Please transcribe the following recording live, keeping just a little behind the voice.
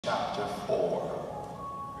chapter 4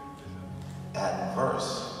 and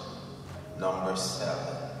verse number 7.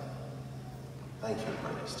 Thank you,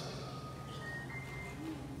 Praise.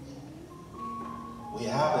 We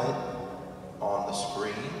have it on the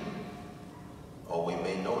screen, or we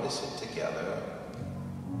may notice it together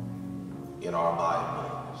in our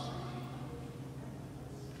Bibles.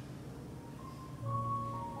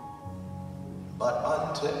 But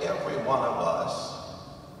unto every one of us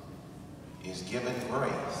is given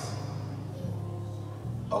grace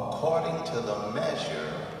according to the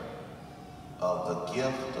measure of the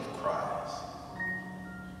gift of Christ.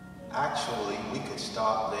 Actually, we could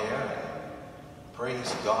stop there and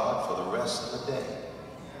praise God for the rest of the day,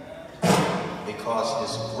 because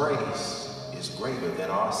His grace is greater than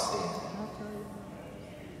our sin.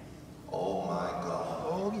 Oh my God.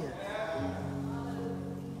 Oh yeah.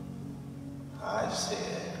 I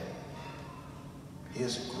said,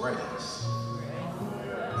 His grace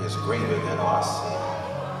is greater than our sin.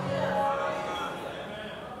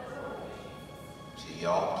 See,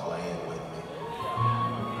 y'all playing with me.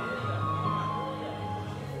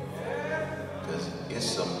 Because it's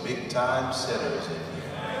some big time sinners in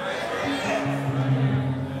here.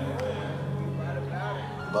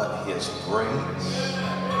 But His grace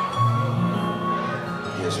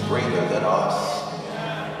is greater than our sin.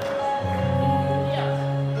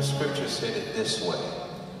 The scripture said it this way: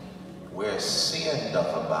 where sin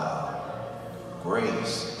doth abound,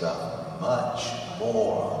 grace doth much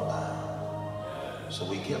more abound. So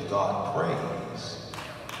we give God praise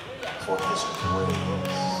for His grace.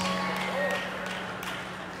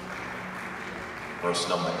 Verse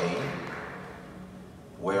number 8,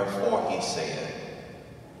 wherefore He said,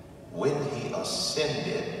 when He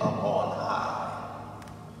ascended up on high,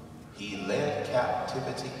 He led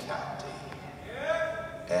captivity captive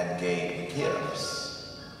and gave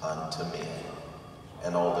gifts unto men.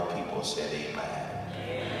 And all the people said amen.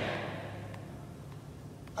 Amen.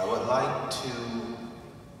 I would like to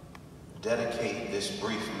dedicate this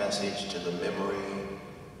brief message to the memory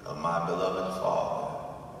of my beloved father,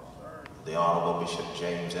 the Honorable Bishop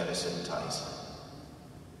James Edison Tyson.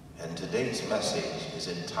 And today's message is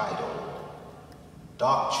entitled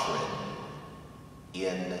Doctrine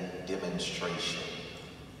in Demonstration.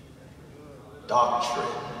 Doctrine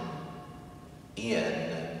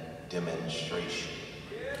in demonstration.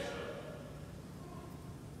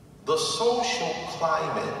 The social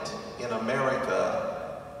climate in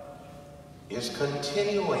America is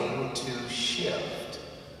continuing to shift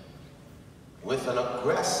with an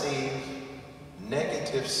aggressive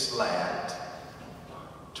negative slant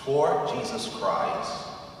toward Jesus Christ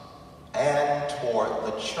and toward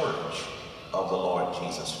the church of the Lord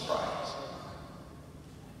Jesus Christ.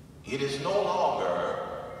 It is no longer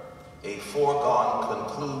a foregone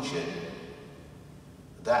conclusion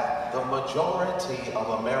that the majority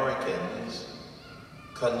of Americans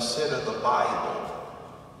consider the Bible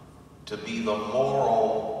to be the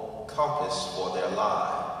moral compass for their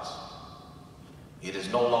lives. It is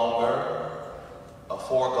no longer a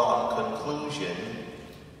foregone conclusion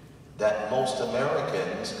that most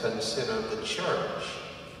Americans consider the church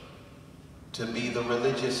to be the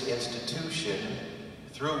religious institution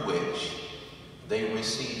through which they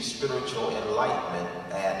receive spiritual enlightenment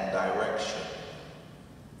and direction.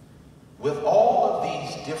 With all of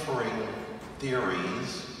these differing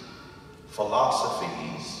theories,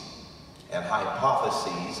 philosophies, and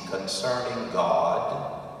hypotheses concerning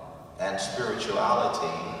God and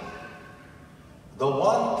spirituality, the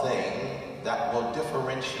one thing that will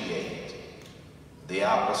differentiate the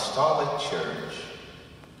Apostolic Church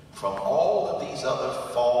from all of these other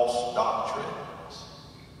false doctrines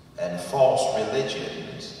and false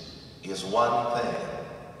religions is one thing: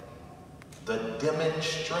 the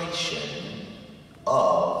demonstration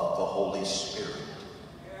of the Holy Spirit.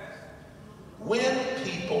 When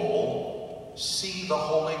people see the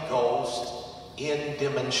Holy Ghost in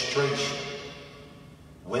demonstration,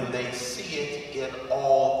 when they see it in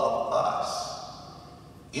all of us,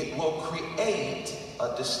 it will create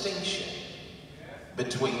a distinction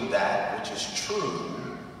between that which is true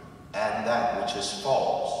and that which is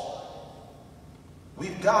false.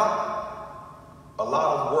 We've got a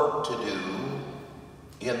lot of work to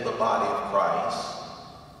do in the body of Christ,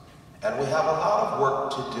 and we have a lot of work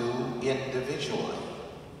to do individually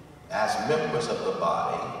as members of the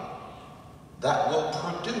body that will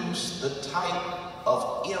produce the type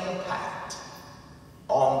of impact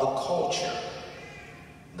on the culture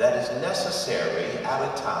that is necessary at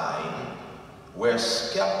a time where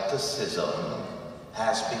skepticism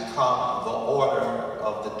has become the order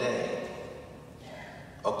of the day.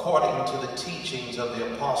 According to the teachings of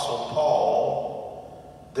the Apostle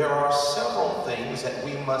Paul, there are several things that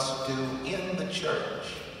we must do in the church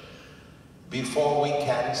before we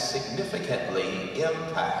can significantly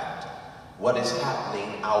impact what is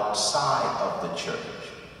happening outside of the church.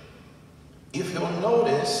 If you'll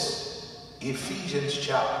notice Ephesians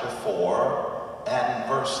chapter 4 and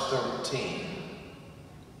verse 13,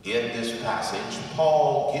 in this passage,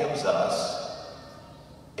 Paul gives us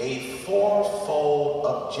a fourfold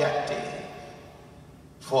objective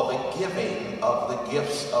for the giving of the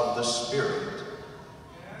gifts of the Spirit.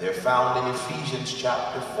 They're found in Ephesians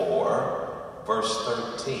chapter 4, verse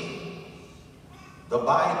 13. The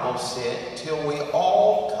Bible said, till we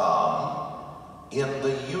all come in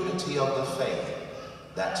the unity of the faith.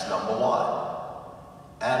 That's number one.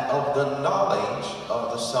 And of the knowledge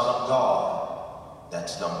of the Son of God.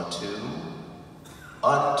 That's number two.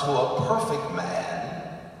 Unto a perfect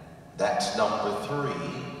man. That's number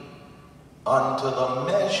three. Unto the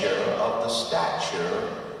measure of the stature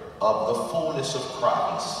of the fullness of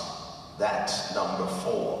Christ. That's number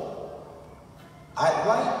four. I'd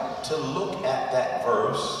like to look at that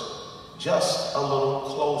verse just a little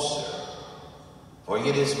closer, for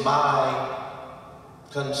it is my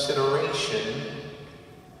consideration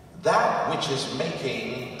that which is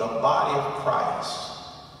making the body of Christ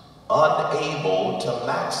unable to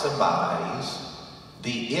maximize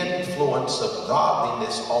the influence of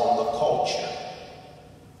godliness on the culture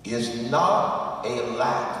is not a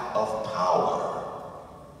lack of power.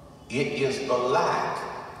 It is the lack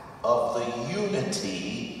of the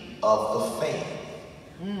unity of the faith.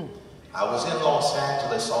 I was in Los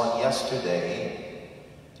Angeles on yesterday,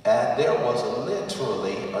 and there was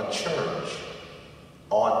literally a church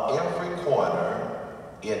on every corner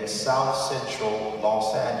in South Central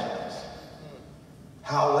Los Angeles.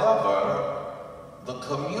 However, the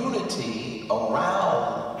community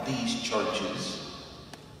around these churches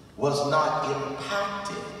was not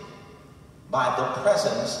impacted by the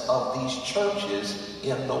presence of these churches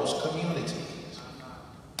in those communities.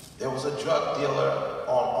 There was a drug dealer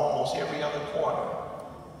on almost every other corner.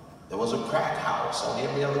 There was a crack house on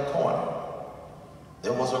every other corner.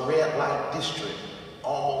 There was a red light district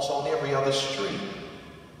almost on every other street.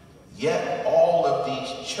 Yet all of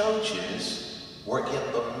these churches were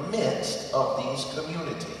in the midst of these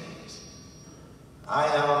communities. I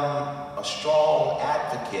am a strong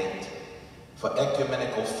advocate for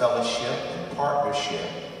ecumenical fellowship and partnership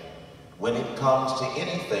when it comes to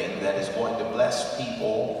anything that is going to bless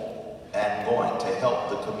people and going to help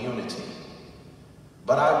the community.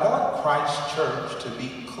 But I want Christ Church to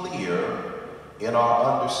be clear in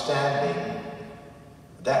our understanding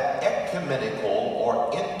that ecumenical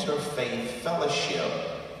or interfaith fellowship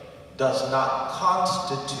does not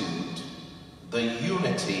constitute the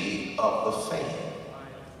unity of the faith.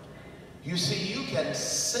 You see, you can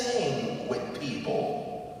sing with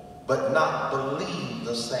people, but not believe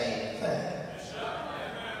the same thing.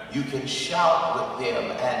 You can shout with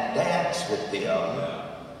them and dance with them,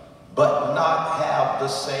 but not have the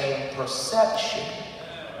same perception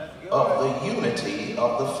of the unity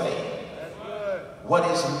of the faith. What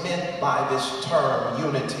is meant by this term,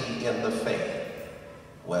 unity in the faith?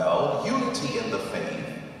 Well, unity in the faith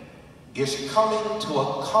is coming to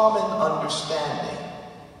a common understanding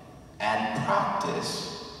and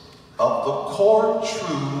practice of the core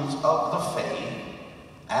truths of the faith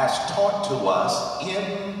as taught to us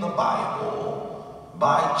in the Bible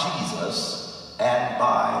by Jesus and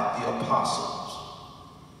by the apostles.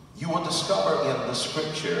 You will discover in the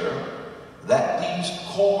scripture that these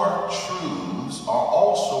core truths are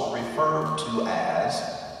also referred to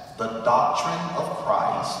as the doctrine of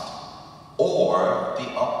Christ or the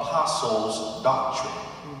apostles'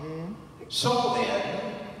 doctrine. So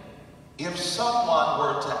then, if someone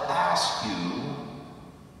were to ask you,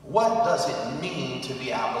 what does it mean to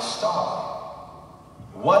be apostolic?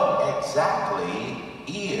 What exactly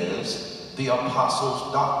is the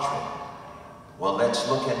apostles' doctrine? Well, let's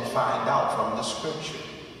look and find out from the scripture.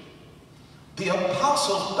 The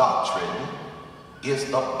apostles' doctrine is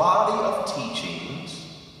the body of teachings,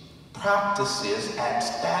 practices, and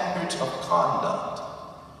standards of conduct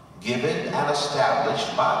given and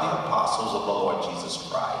established by the apostles of the Lord Jesus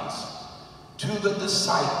Christ to the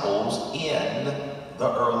disciples in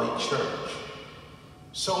the early church.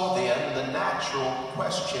 So then, the natural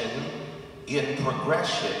question in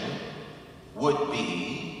progression would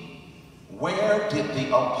be, where did the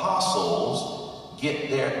apostles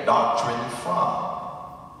get their doctrine from?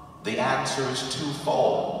 The answer is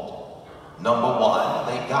twofold. Number one,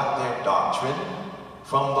 they got their doctrine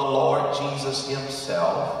from the Lord Jesus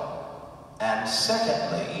himself. And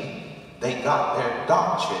secondly, they got their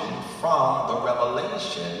doctrine from the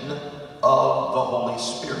revelation of the Holy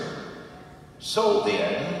Spirit. So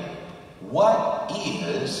then, what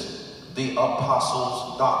is the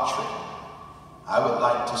Apostles' doctrine? I would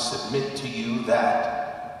like to submit to you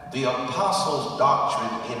that the Apostles'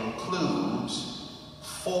 doctrine includes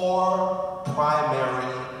 4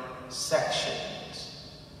 primary sections.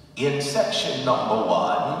 In section number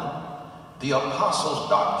 1, the Apostles'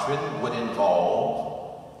 doctrine would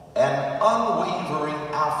involve an unwavering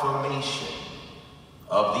affirmation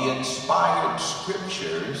of the inspired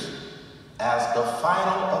scriptures as the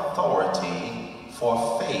final authority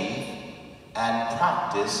for faith and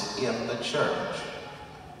practice in the church.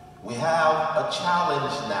 We have a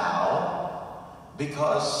challenge now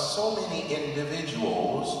because so many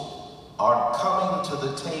individuals are coming to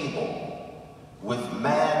the table with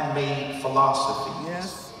man-made philosophies.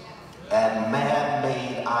 Yes. And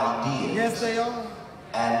man-made ideas. Yes, they are.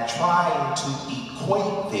 And trying to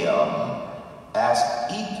equate them as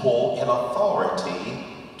equal in authority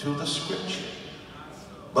to the scripture.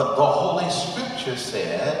 But the Holy Scripture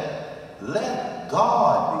said, let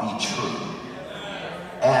God be true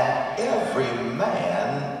and every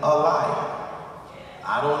man a liar.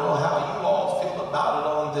 I don't know how you all feel about it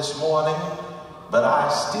on this morning, but I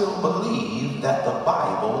still believe that the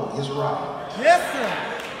Bible is right. Yes,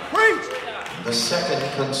 sir. Preach. The second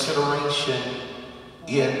consideration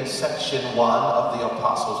in section 1 of the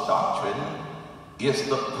Apostles' doctrine is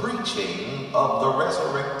the preaching of the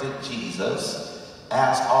resurrected Jesus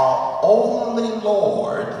as our only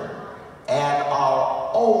Lord and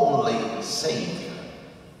our only Savior.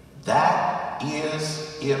 That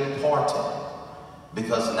is important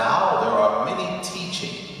because now there are many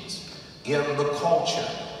teachings in the culture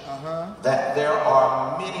that there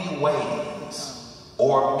are many ways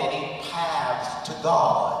or many paths to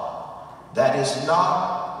God. That is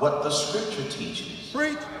not what the scripture teaches.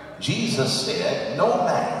 Preach. Jesus said, no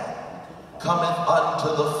man cometh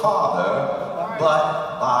unto the Father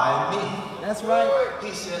but by me. That's right.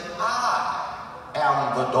 He said, I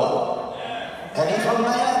am the door. And if a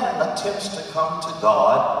man attempts to come to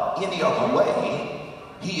God any other way,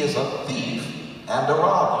 he is a thief and a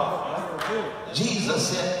robber. Jesus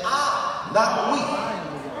said, I, not we.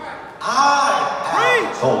 I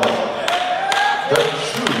am the way, the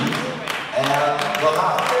truth, and the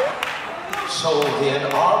life. So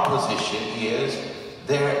then our position is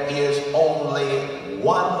there is only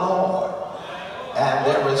one Lord, and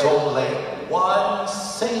there is only one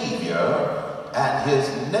Savior, and his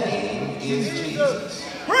name is Jesus.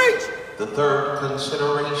 Preach. The third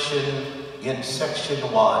consideration in section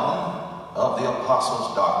 1 of the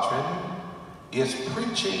Apostles' doctrine is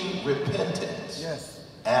preaching repentance. Yes.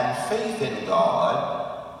 And faith in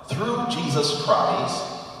God through Jesus Christ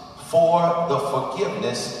for the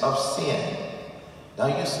forgiveness of sin. Now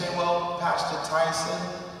you say, well, Pastor Tyson,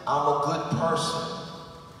 I'm a good person.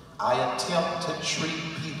 I attempt to treat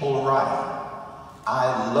people right.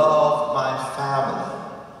 I love my family.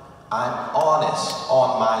 I'm honest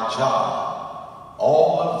on my job.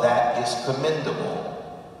 All of that is commendable.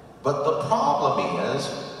 But the problem is,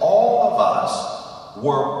 all of us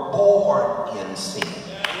were born in sin.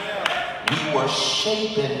 We were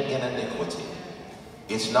shapen in iniquity.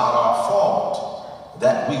 It's not our fault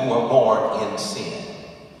that we were born in sin.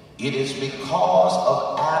 It is because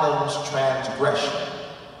of Adam's transgression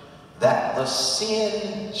that the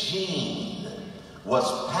sin gene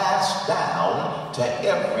was passed down to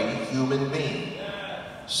every human being.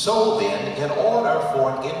 So then, in order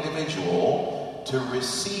for an individual to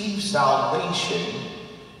receive salvation,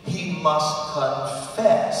 he must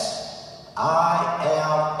confess, I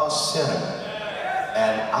am a sinner,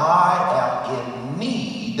 and I am in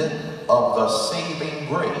need of the saving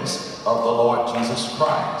grace of the Lord Jesus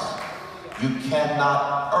Christ. You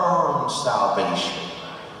cannot earn salvation.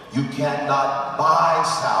 You cannot buy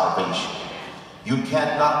salvation. You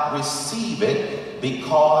cannot receive it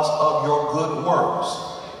because of your good works.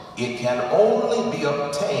 It can only be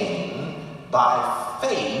obtained by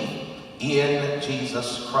faith in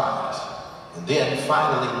Jesus Christ. And then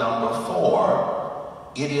finally, number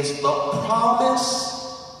 4, it is the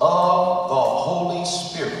promise of the Holy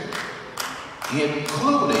Spirit,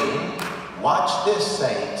 including, watch this,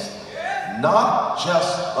 saints, not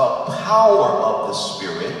just the power of the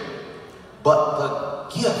Spirit, but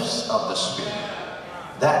the gifts of the Spirit.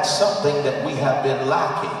 That's something that we have been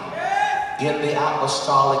lacking in the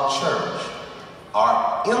Apostolic Church.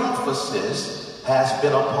 Our emphasis has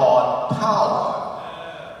been upon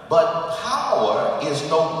power, but power is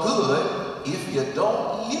no good if you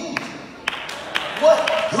don't use it. What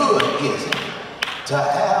good is it to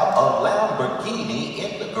have a Lamborghini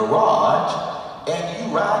in the garage and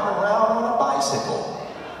you riding around on a bicycle?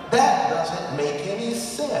 That doesn't make any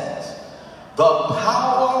sense. The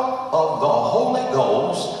power of the Holy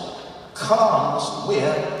Ghost comes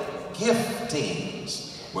with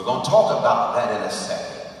giftings. We're going to talk about that in a second.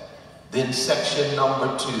 Then section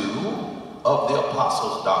number 2 of the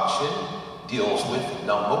Apostles' Doctrine deals with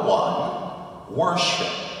number 1,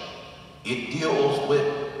 worship. It deals with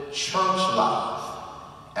church life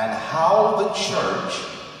and how the church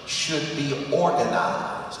should be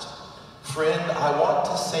organized. Friend, I want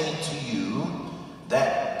to say to you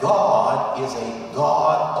that God is a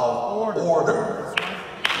God of order.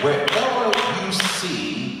 Wherever you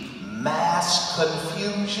see mass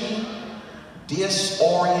confusion,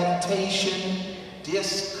 disorientation,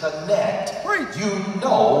 disconnect, you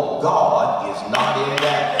know God is not in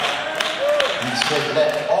that. He said,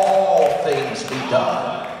 let all things be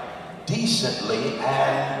done decently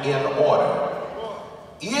and in order.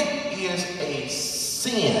 It is a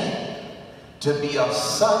sin to be a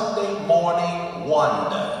Sunday morning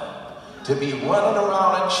wonder, to be running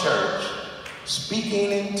around a church,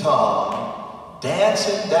 speaking in tongues,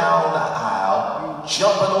 dancing down the aisle,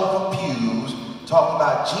 jumping over pews, talking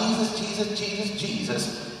about Jesus, Jesus, Jesus,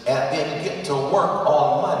 Jesus, and then get to work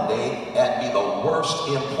on Monday and be the worst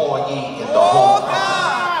employee in the whole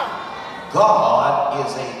company. God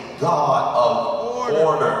is a God of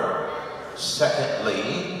order.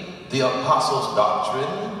 Secondly, the Apostles'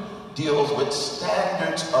 Doctrine deals with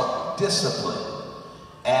standards of discipline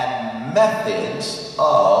and methods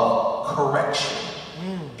of correction.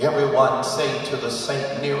 Everyone say to the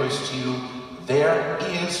saint nearest you, there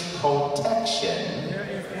is protection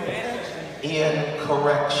in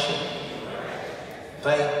correction.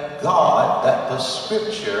 Thank God that the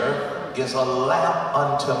scripture is a lamp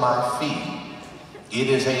unto my feet. It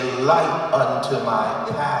is a light unto my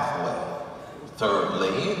pathway.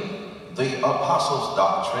 Thirdly, the Apostles'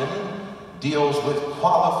 Doctrine deals with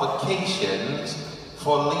qualifications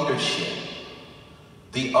for leadership.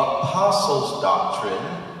 The Apostles' Doctrine,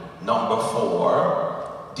 number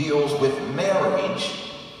 4, deals with marriage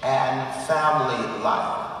and family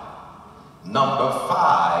life. Number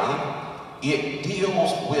 5, it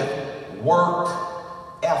deals with work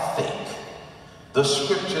ethic. The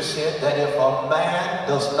scripture said that if a man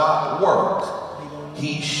does not work,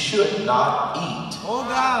 he should not eat. Oh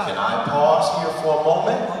God. Can I pause here for a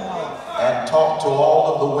moment and talk to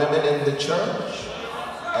all of the women in the church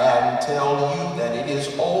and tell you that it is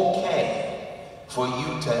okay for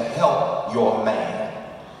you to help your man.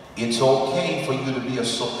 It's okay for you to be a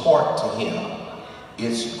support to him.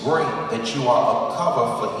 It's great that you are a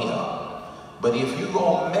cover for him. But if you're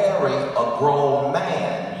going to marry a grown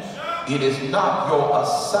man, it is not your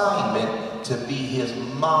assignment to be his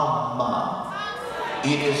mama.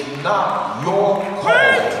 It is not your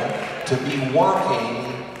calling to be working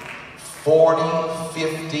 40,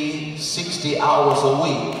 50, 60 hours a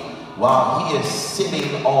week while he is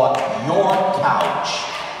sitting on your couch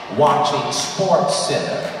watching Sports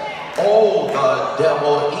Center. Oh, the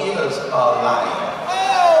devil is a liar.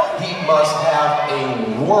 He must have a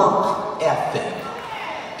work ethic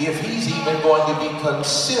if he's even going to be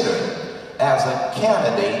considered as a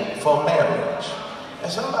candidate for marriage.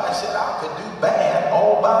 And somebody said, I could do bad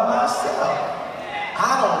all by myself.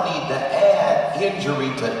 I don't need to add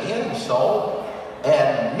injury to insult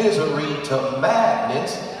and misery to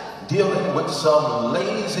madness dealing with some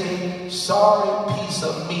lazy, sorry piece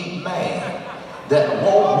of meat man that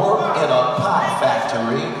won't work in a pie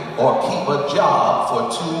factory or keep a job for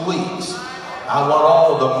 2 weeks. I want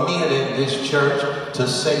all the men in this church to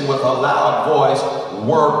say with a loud voice,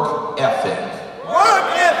 work ethic.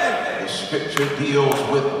 Work ethic. The scripture deals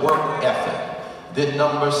with work ethic. Then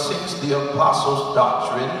number 6, the Apostles'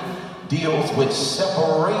 Doctrine deals with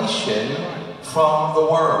separation from the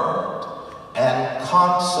world and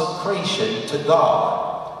consecration to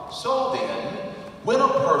God. So then, when a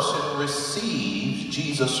person receives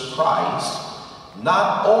Jesus Christ,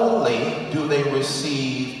 not only do they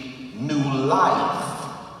receive new life,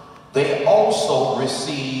 they also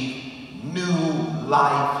receive new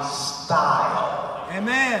lifestyle.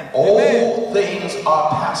 Amen. Old things are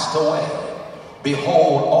passed away.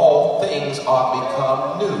 Behold, all things are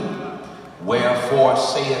become new. Wherefore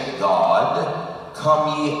saith God,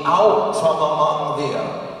 come ye out from among them.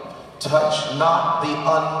 Touch not the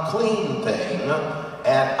unclean thing,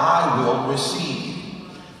 and I will receive you.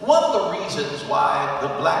 One of the reasons why the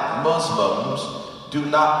black Muslims do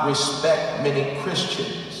not respect many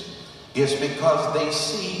Christians is because they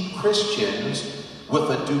see Christians with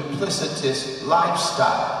a duplicitous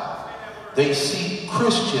lifestyle. They see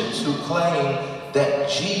Christians who claim that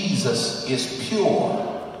Jesus is pure,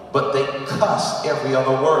 but they cuss every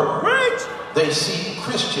other word. Preach. They see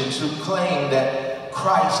Christians who claim that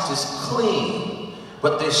Christ is clean,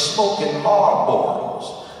 but they're smoking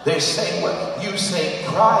Marlboros. They say, well, you say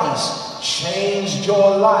Christ changed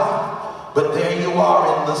your life, but there you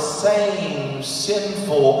are in the same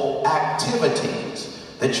sinful activities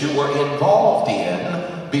that you were involved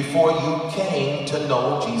in before you came to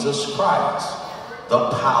know Jesus Christ. The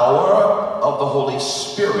power of the Holy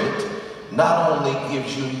Spirit not only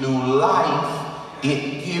gives you new life,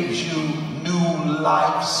 it gives you new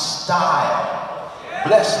lifestyle.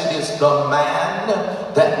 Blessed is the man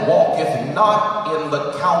that walketh not in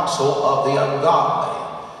the counsel of the ungodly,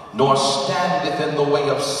 nor standeth in the way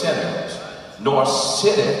of sinners, nor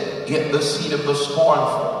sitteth in the seat of the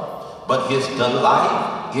scornful. But his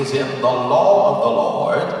delight is in the law of the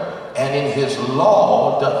Lord, and in his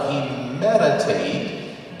law doth he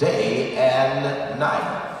meditate day and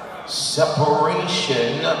night.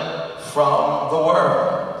 Separation from the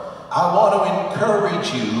world. I want to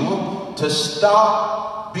encourage you to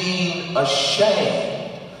stop being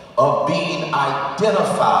ashamed of being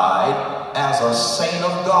identified as a saint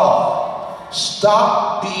of God.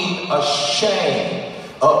 Stop being ashamed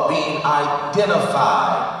of being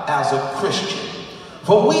identified as a Christian.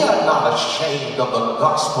 For we are not ashamed of the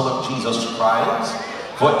gospel of Jesus Christ,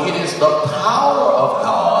 for it is the power of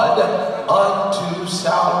God unto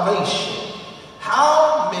salvation.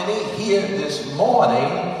 How many here this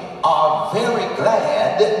morning are very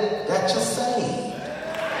glad that you're saved?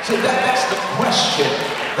 See, that's the question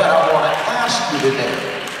that I want to ask you today.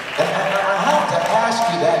 And I have to ask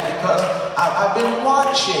you that because I've been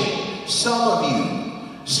watching some of you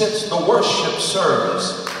since the worship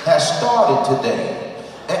service has started today.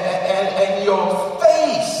 And your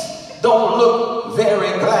face don't look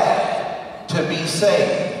very glad to be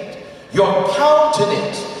saved. Your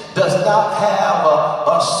countenance does not have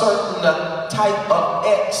a certain type of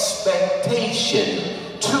expectation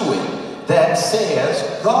to it that says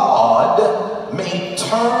God may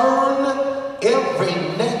turn every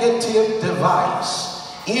negative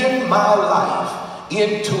device in my life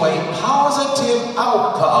into a positive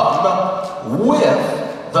outcome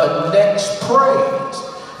with the next praise.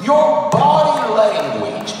 Your body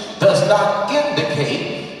language does not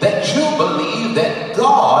indicate that you believe that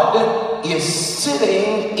God is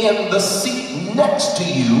sitting in the seat next to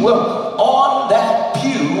you on that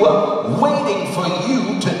pew waiting for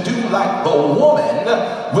you to do like the woman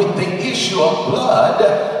with the issue of blood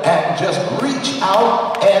and just reach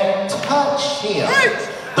out and touch him.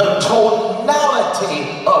 The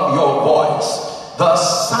tonality of your voice, the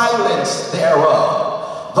silence thereof,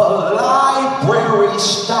 the library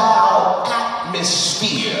style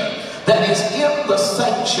atmosphere that is in the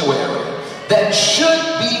sanctuary that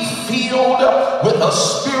should be filled with a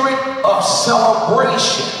spirit of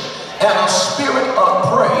celebration and a spirit of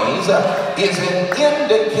praise is an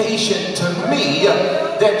indication to me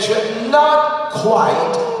that you're not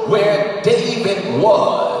quite where David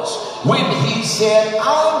was when he said,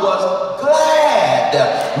 I was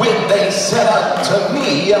glad when they said unto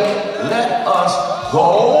me, let us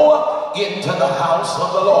go into the house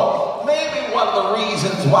of the Lord. Maybe one of the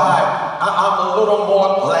reasons why I'm a little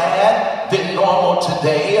more glad than normal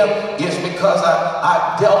today is because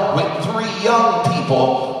I dealt with 3 young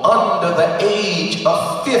people under the age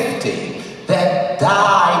of 50 that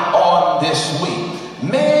died on this week.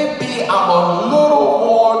 Maybe I'm a little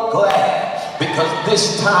more glad because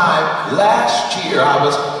this time last year I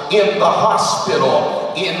was in the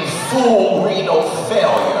hospital in full renal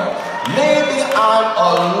failure. Maybe I'm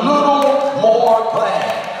a little more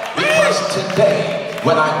glad because today,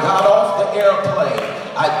 when I got off the airplane,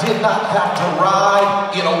 I did not have to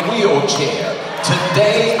ride in a wheelchair.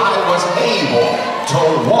 Today, I was able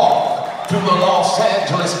to walk through the Los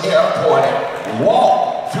Angeles airport and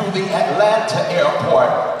walk through the Atlanta airport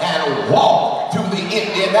and walk through the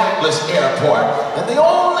Indianapolis airport. And the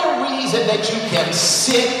only reason that you can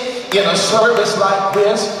sit in a service like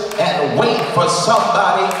this and wait for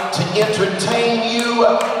somebody to entertain you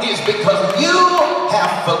is because you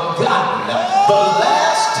have forgotten the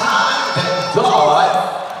last time that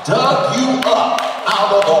God dug you up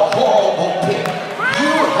out of a horrible pit.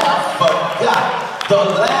 You have forgotten the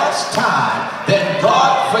last time that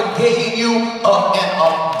God forgave you of an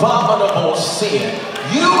abominable sin.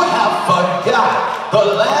 You have forgotten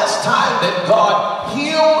the last time that God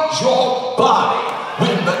healed your body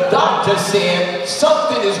when the doctor said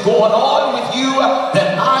something is going on with you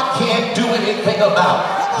that I can't do anything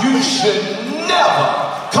about. You should never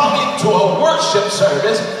come into a worship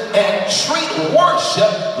service and treat worship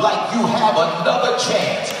like you have another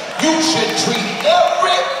chance. You should treat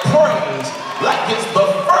every praise like it's the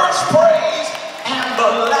first praise and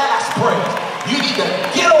the last praise.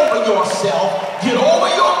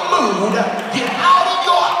 get out of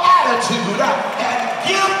your attitude and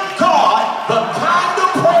give God the kind of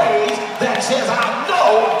praise that says, I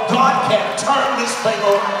know God can turn this thing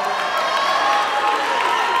around.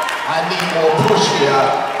 I need more push here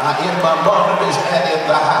in my monitors and in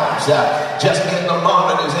the house. Just in the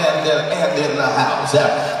monitors and in the house.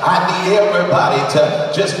 I need everybody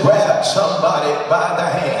to just grab somebody by the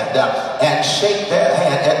hand and shake their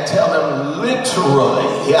hand and tell them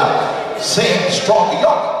literally, say it strong.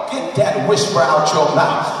 Y'all get that whisper out your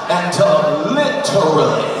mouth and tell them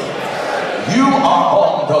literally, you are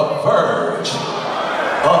on the verge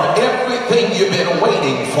of everything you've been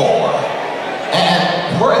waiting for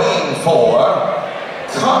and praying for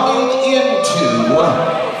coming into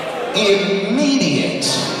immediate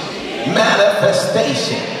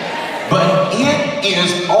manifestation. But it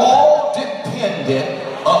is all dependent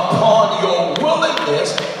upon your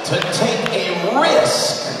willingness to take a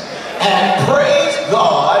risk and praise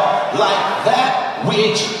God like that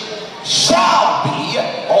which shall be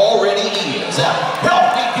already is.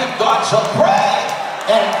 Help me give God some praise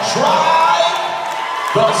and drive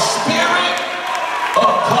the spirit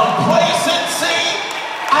of complacency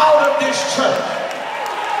out of this church.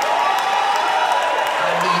 I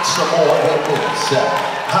need some more than this.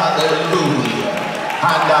 Hallelujah.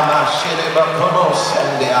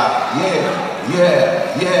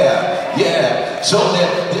 Yeah. So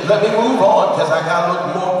then, let me move on because I got a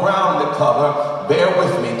little more ground to cover. Bear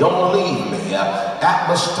with me. Don't leave me.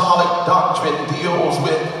 Apostolic doctrine deals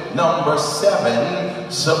with number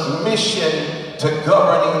 7, submission to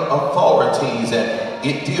governing authorities, and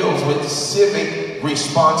it deals with civic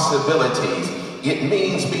responsibilities. It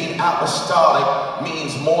means being apostolic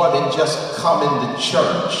means more than just coming to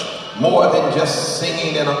church, more than just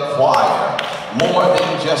singing in a choir, more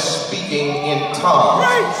than just speaking in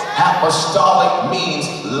tongues. Apostolic means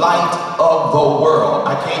light of the world.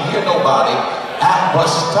 I can't hear nobody.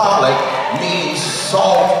 Apostolic means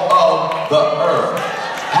salt of the earth.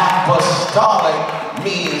 Apostolic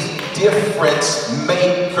means difference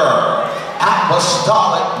maker.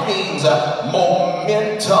 Apostolic means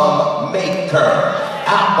momentum maker.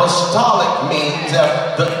 Apostolic means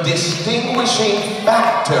the distinguishing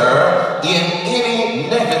factor in any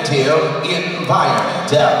negative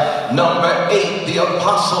environment. Number 8, the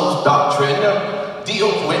Apostles' doctrine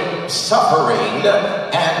deals with suffering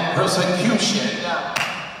and persecution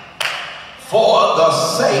for the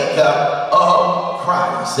sake of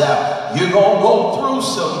Christ. You're going to go through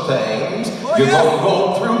some things. You're going to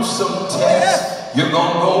go through some tests. You're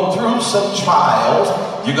going to go through some trials.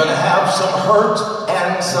 You're going to have some hurt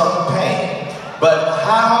and some pain. But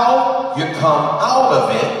how you come out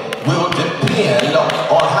of it will depend on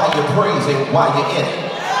how you're praising while you're in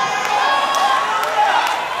it.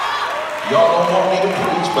 Y'all don't want me to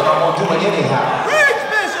preach, but I'm going to do it anyhow. Preach,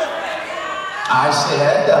 Bishop! I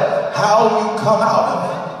said, how you come out of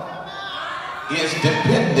it is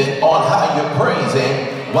dependent on how you're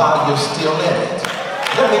praising while you're still in it.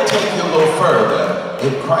 Let me take you a little further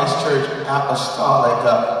in Christ Church Apostolic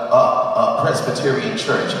Presbyterian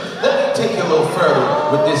Church. Let me take you a little further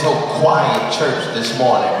with this whole quiet church this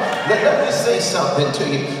morning. Let me say something to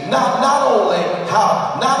you. Not only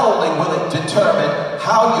will it determine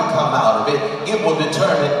how you come out of it, it will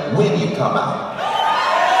determine when you come out.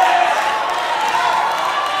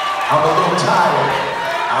 I'm a little tired.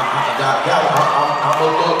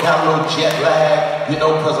 Got a little jet lag, you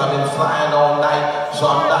know, because I've been flying all night, so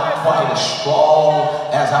I'm not quite as strong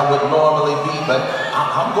as I would normally be, but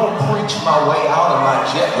I'm going to preach my way out of my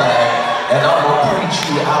jet lag, and I'm going to preach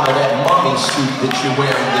you out of that mummy suit that you're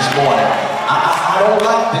wearing this morning. I don't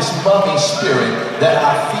like this mummy spirit that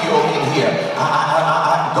I feel in here.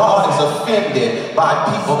 God is offended by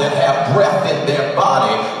people that have breath in their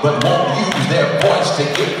body but won't use their voice to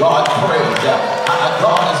give God praise.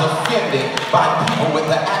 God is offended by people with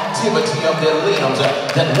the activity of their limbs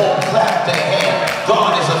that won't clap their hands.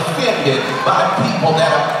 God is offended by people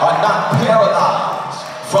that are not paralyzed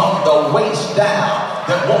from the waist down,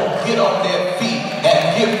 that won't get on their feet and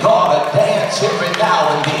give God a dance every now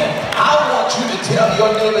and then. I want you to tell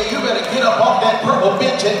your neighbor, you better get up off that purple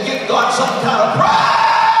bench and give God some kind of praise.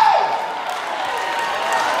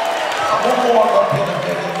 I'm gonna warm up in a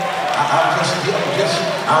minute.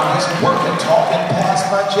 I'm just working, talking past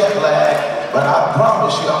my jet lag. but I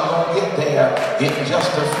promise you I'm going to get there in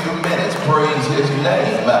just a few minutes. Praise his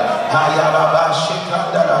name.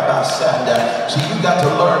 See, you got to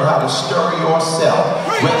learn how to stir yourself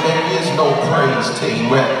when there is no praise team,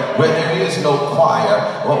 where there is no choir,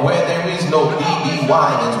 or where there is no B.B.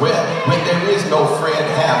 Winans, when there is no Fred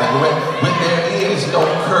Hammond, when there is no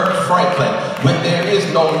Kirk Franklin, when there is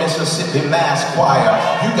no Mississippi Mass Choir.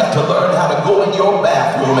 You got to learn how to go in your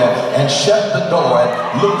bathroom and shut the door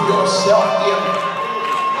and look yourself in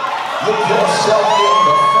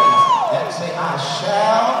the face and say, I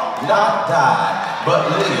shall not die but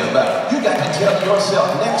live. You got to tell yourself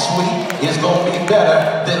next week is going to be better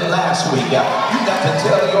than last week. You got to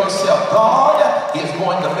tell yourself God is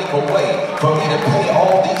going to make a way for me to pay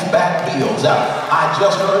all these back bills. I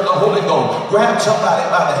just heard the Holy Ghost. Grab somebody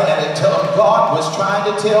by the hand and tell them God was trying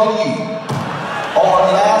to tell you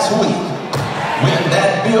on last week when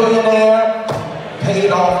that billionaire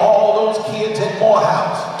paid off all those kids at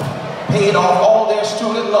Morehouse, paid off all their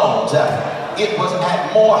student loans. It was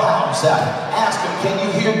at Morehouse. Ask him, can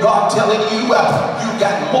you hear God telling you you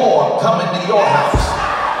got more coming to your house?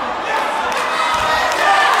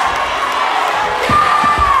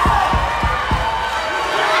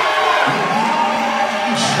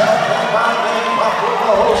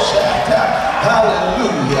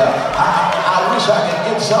 Hallelujah. I wish I could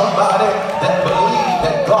get somebody that believed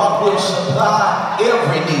that God will supply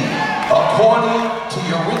every need according to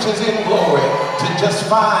your riches in glory, to just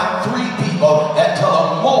find 3 people and tell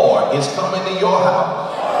them more is coming to your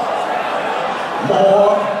house.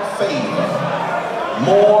 More favor,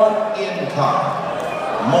 more income,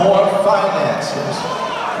 more finances,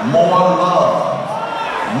 more love,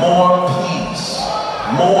 more peace,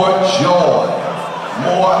 more joy,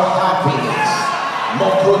 more happiness,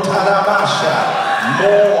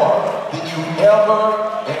 more than you ever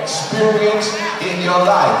experienced in your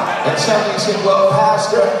life. And somebody said, well,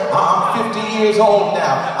 Pastor, I'm 50 years old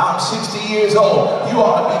now. I'm 60 years old. You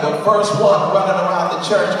ought to be the first one running around the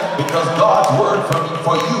church, because God's word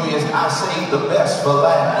for you is, I saved the best for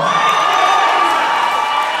last.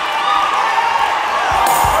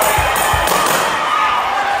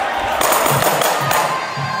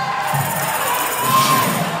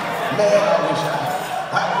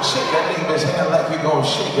 Shake that neighbor's hand like you're going to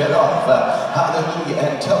shake it off. Hallelujah.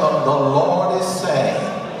 And tell them the Lord is saying,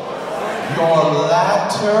 your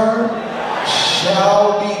latter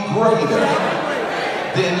shall be greater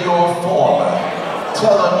than your former.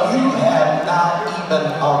 Tell them you have not even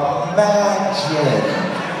imagined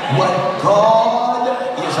what God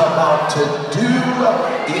is about to do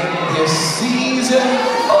in this season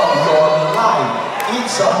of your life.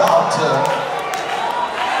 It's about to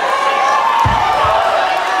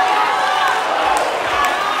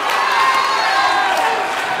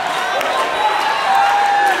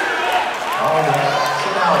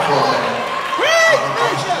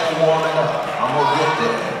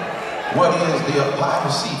What is the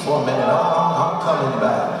apostasy for a minute? I'm coming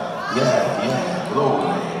back. Yeah,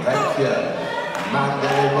 glory. Thank you. Thank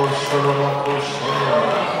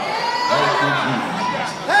you,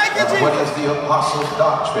 Jesus. What is the apostles'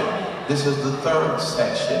 doctrine? This is the 3rd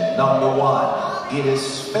section. Number 1, it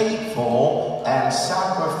is faithful and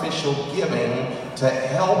sacrificial giving to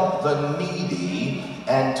help the needy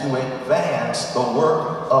and to advance the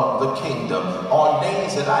work of the kingdom. On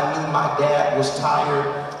days that I knew my dad was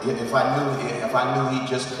tired, if I knew he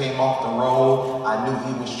just came off the road, I knew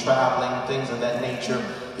he was traveling, things of that nature.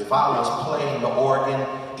 If I was playing the organ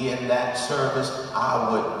in that service, I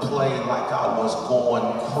would play like I was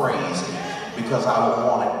going crazy, because I would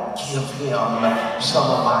want to give him some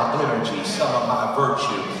of my energy, some of my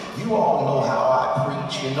virtue. You all know how I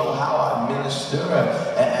preach, you know how I minister,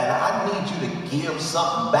 and I need you to give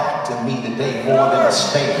something back to me today more than a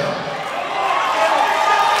stare.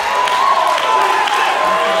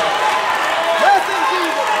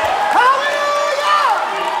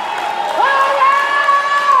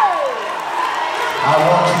 I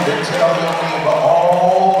want you to tell your neighbor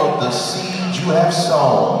all of the seeds you have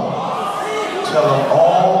sown. Tell them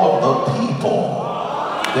all of the people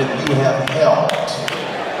that you have helped.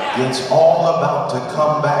 It's all about to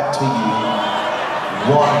come back to you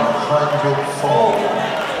 100-fold.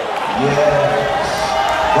 Yes,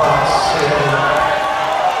 God said,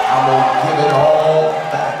 I'm going to give it all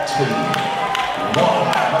back to you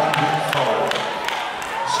 100-fold.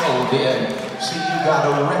 So then, see, you got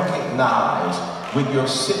to recognize when you're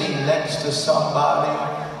sitting next to somebody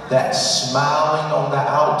that's smiling on the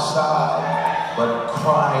outside but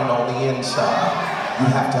crying on the inside. You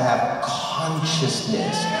have to have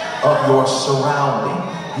consciousness of your surrounding.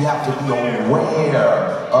 You have to be aware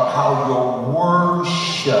of how your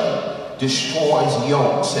worship destroys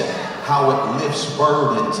yokes, and how it lifts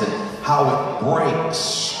burdens, and how it breaks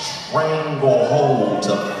strangleholds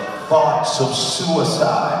of thoughts of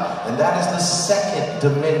suicide. And that is the second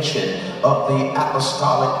dimension of the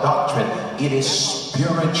apostolic doctrine. It is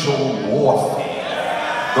spiritual warfare.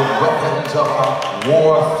 The weapons of our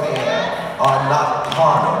warfare are not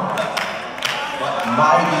carnal, but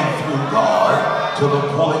mighty through God to the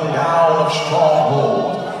pulling down of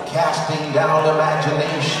strongholds, casting down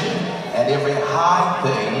imagination, and every high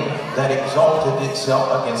thing that exalted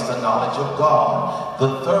itself against the knowledge of God.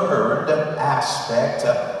 The third aspect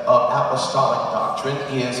of apostolic doctrine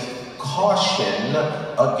is caution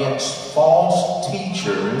against false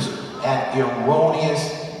teachers and erroneous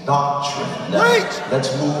doctrine. Right.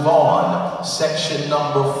 Let's move on. Section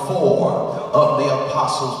number 4 of the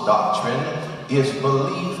Apostles' Doctrine is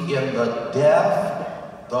belief in the death,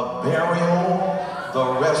 the burial, the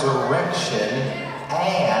resurrection,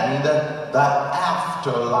 and the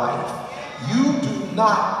afterlife. You do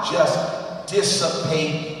not just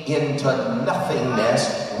dissipate into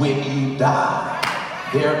nothingness when you die.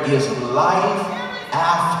 There is life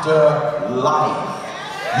after life.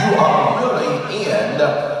 You are really in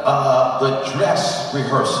the dress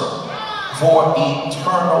rehearsal for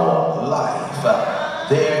eternal life.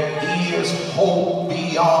 There is hope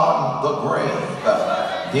beyond the grave.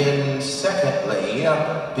 Then secondly,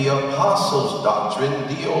 the Apostles' Doctrine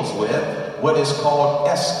deals with what is called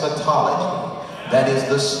eschatology. That is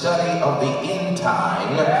the study of the end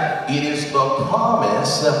time. It is the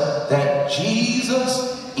promise that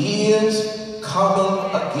Jesus is coming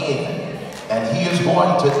again. And he is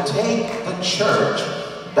going to take the church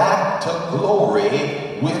back to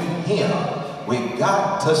glory with him. We've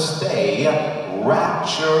got to stay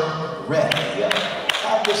rapture ready.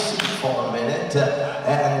 Have a seat for a minute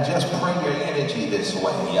and just bring your energy this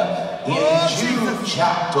way. In Jude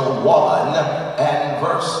chapter 1 and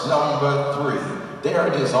verse number 3, there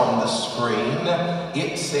it is on the screen.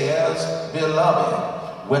 It says, "Beloved,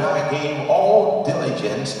 when I gave all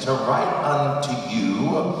diligence to write unto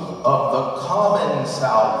you of the common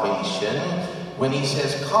salvation," when he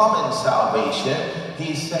says common salvation,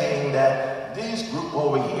 he's saying that this group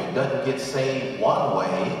over here doesn't get saved one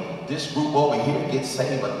way. This group over here gets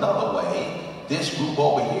saved another way. This group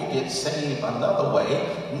over here gets saved another way.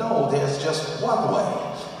 No, there's just one way.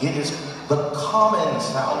 It is the common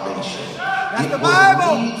salvation. It was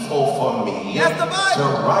needful for me to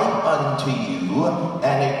write unto you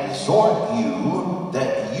and exhort you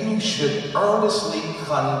that you should earnestly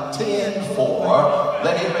contend for,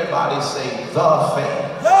 let everybody say, the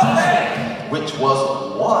faith, which was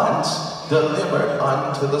once delivered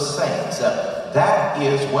unto the saints. That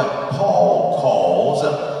is what Paul calls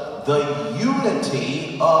the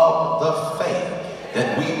unity of the faith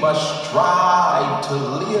that we must strive to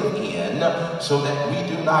live in so that we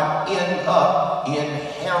do not end up in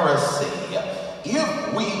heresy.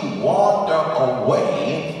 If we wander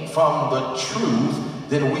away from the truth,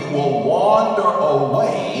 then we will wander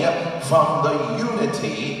away from the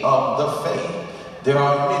unity of the faith. There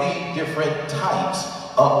are many different types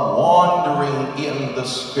of wandering in the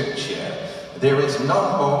scripture. There is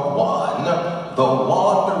number 1, the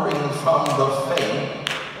wandering from the faith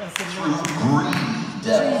through greed.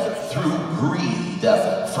 Through greed.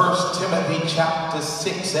 1 Timothy chapter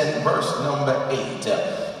 6 and verse number 8.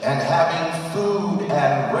 And having food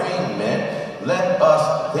and raiment, let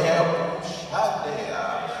us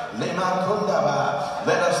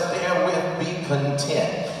therewith be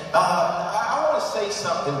content. I want to say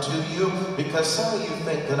something to you, because some of you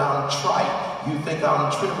think that I'm trite. You think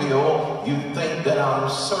I'm trivial. You think that I'm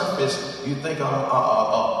surface. You think I'm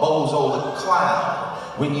a bozo, the clown.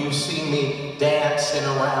 When you see me dancing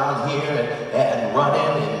around here and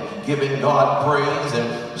running and giving God praise,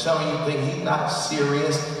 and some of you think he's not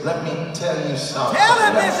serious. Let me tell you something. Tell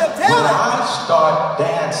him, Bishop, tell him. When I start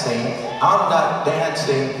dancing, I'm not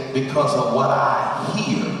dancing because of what I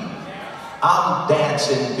hear. I'm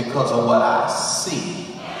dancing because of what I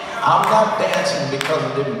see. I'm not dancing because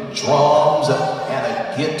of them drums and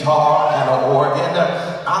a guitar and an organ.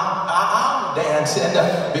 I'm dancing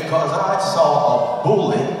because I saw a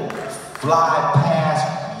bullet fly past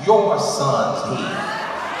your son's head.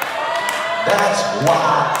 That's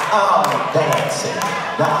why I'm dancing.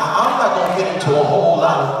 Now, I'm not going to get into a whole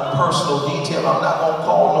lot of personal detail. I'm not going to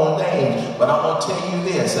call no names, but I'm going to tell you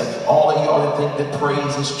this. All of y'all that think that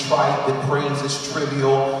praise is trite, that praise is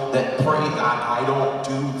trivial, that praise, I don't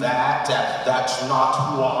do that. That's not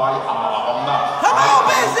who I am. Come on,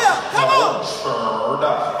 Bishop! Come on!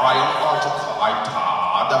 I am educated.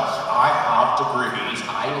 I have degrees.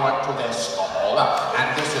 I went to this school.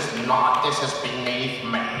 and this is beneath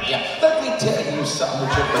me. Let me tell you something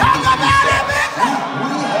with your beneath yourself.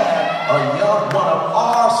 We had one of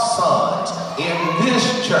our sons in this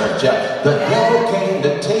church. The devil came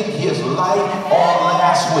to take his life on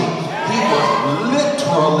last week. He was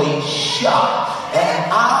literally shot.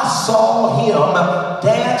 And I saw him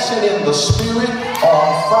dancing in the spirit on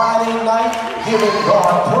Friday night, giving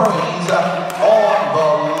God praise on the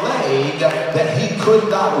leg that he could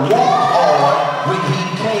not walk on when he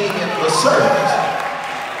came in the service.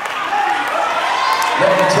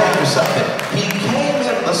 Let me tell you something. He came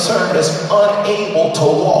in the service unable to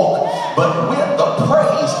walk. But when the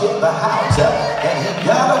praise hit the house and he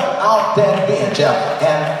got up out that bench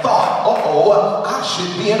and thought, I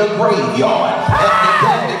should be in a graveyard, and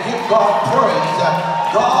began to give God praise,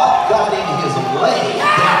 God got in his leg.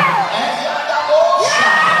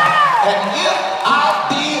 And if I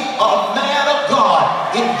be a man of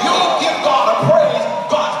God, if you'll give God a praise,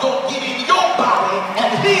 God's going to get in your body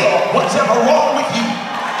and heal what's ever wrong with you.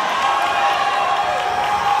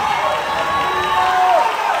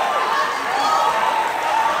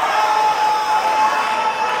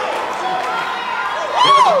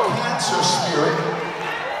 Spirit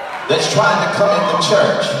that's trying to come in the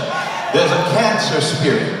church. There's a cancer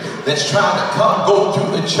spirit that's trying to go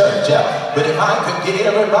through the church. But if I could get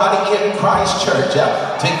everybody in Christ Church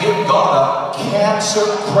to give God a cancer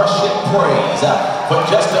crushing praise for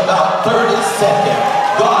just about 30 seconds,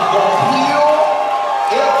 God will heal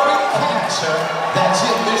every cancer that's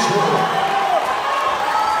in this room.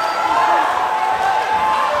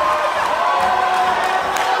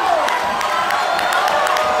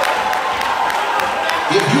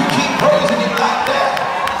 If you keep praising him like that,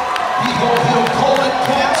 he's going to heal colon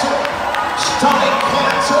cancer, stomach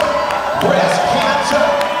cancer, breast cancer,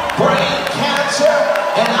 brain cancer,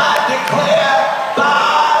 and I declare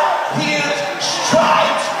by his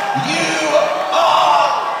stripes you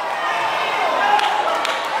are.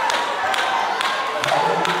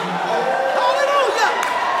 Hallelujah.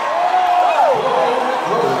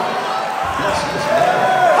 Glory. Yes, his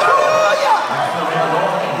name. Hallelujah. I feel the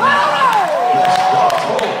anointing. Bless God's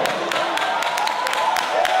holy.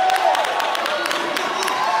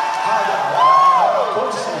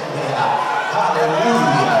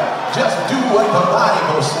 Hallelujah. Just do what the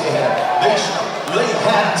Bible said. They shall lay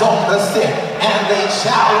hands on the sick and they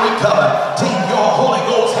shall recover. Take your Holy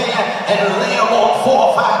Ghost hand and lay them on 4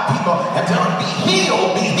 or 5 people and tell them, be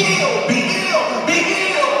healed, be healed, be healed, be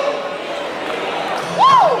healed.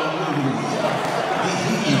 Hallelujah. Be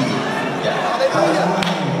healed. Hallelujah.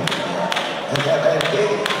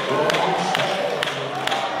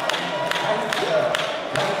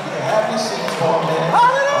 Have your seats for a minute.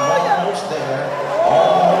 I'm almost there.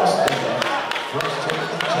 Almost there. 1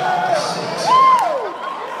 Timothy chapter 6.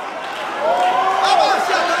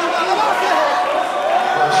 Hallelujah.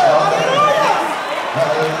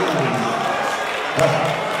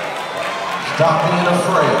 Stop being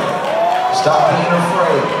afraid. Stop being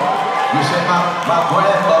afraid. You say, my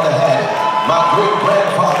grandmother had it. My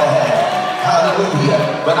great-grandfather had it. Hallelujah.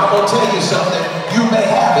 But I'm going to tell you something. You may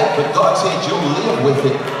have it, but God said you'll live with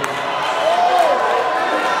it.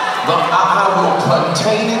 But I will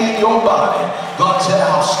contain it in your body. God said,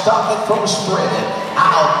 I'll stop it from spreading.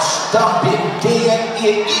 I'll stop it dead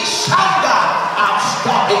in its shanda. I'll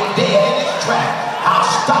stop it dead in its track. I'll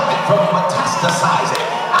stop it from metastasizing.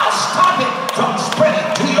 I'll stop it from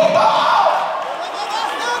spreading to your body.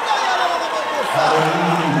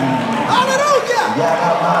 Hallelujah. Hallelujah.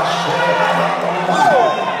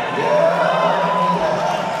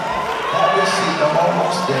 Have your seat. I'm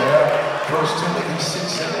almost there. 1 Timothy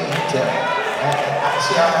 6 and 8.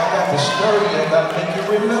 See, I got to stir you. I got to make you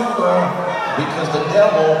remember, because the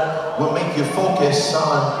devil will make you focus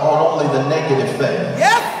on only the negative thing.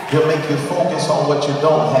 Yep. He'll make you focus on what you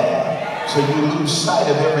don't have, so you lose sight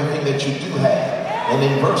of everything that you do have. And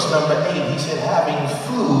in verse number 8, he said, having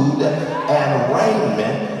food and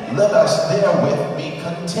raiment, let us therewith be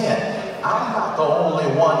content. I'm not the only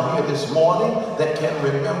one here this morning that can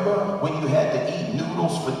remember when you had to eat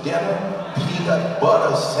noodles for dinner, peanut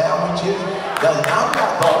butter sandwiches. I'm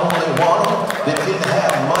not the only one that didn't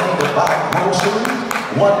have money to buy groceries,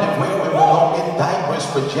 wondered where we were going to get diapers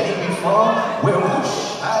for Jamie from, where we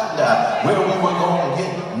were going to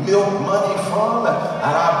get milk money from.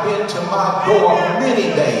 And I've been to my door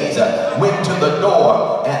many days, went to the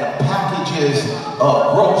door, and packages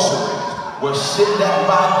of groceries were sitting at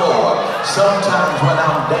my door. Sometimes when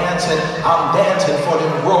I'm dancing for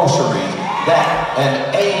them groceries that an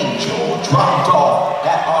angel dropped off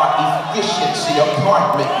at our efficiency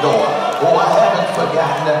apartment door. Oh, I haven't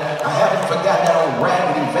forgotten that old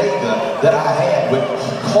Raggedy Vega that I had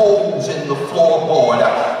holes in the floorboard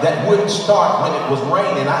that wouldn't start when it was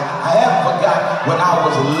raining. I haven't forgotten when I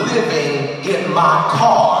was living in my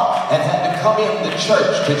car and had to come in the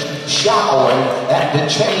church to shower and to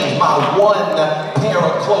change my one pair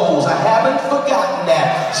of clothes. I haven't forgotten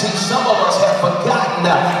that. See, some of us have forgotten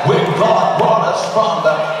where God brought us from.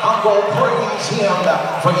 I'm going to praise him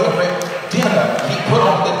for every dinner he put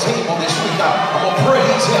on the table this week. I'm going to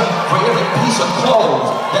praise him for every piece of clothes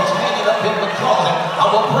that's hanging up in the closet. I'm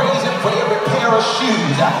going to praise him for every pair of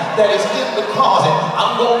shoes that is in the closet.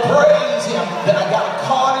 I'm going to praise him that I got a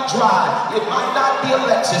car to drive. It might not be a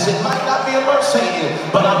Lexus, it might not be a Mercedes,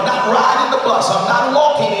 but I'm not riding the bus, I'm not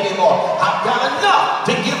walking anymore. I've got enough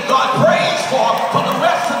to give God praise for the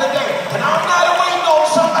rest of the day. And I'm not waiting on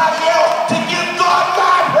somebody else to give God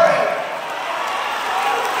my praise.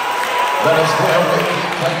 Let us there with you,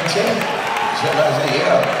 continue.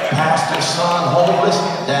 Pastor's son, homeless,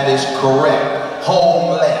 that is correct.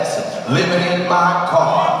 Homeless, living in my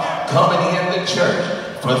car, coming in to church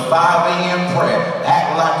for 5 a.m. prayer,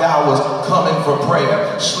 acting like I was coming for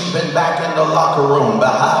prayer, sleeping back in the locker room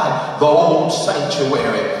behind the old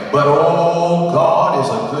sanctuary. But oh, God is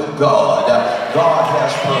a good God. God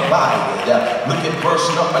has provided. Look at verse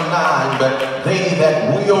number 9. But they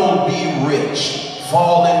that will be rich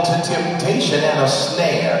fall into temptation and a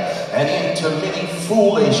snare, and into many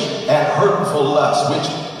foolish and hurtful lusts, which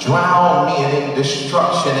drown men in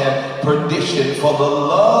destruction and perdition. For the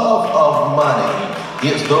love of money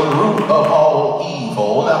is the root of all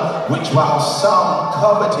evil, which while some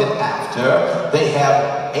coveted after, they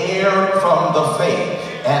have erred from the faith,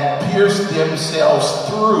 and pierced themselves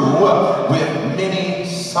through with many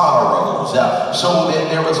sorrows. So then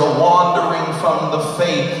there is a wandering from the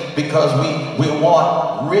faith, because we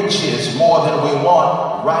want riches more than we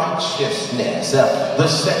want righteousness. The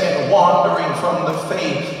second wandering from the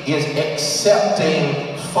faith is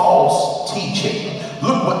accepting false teaching.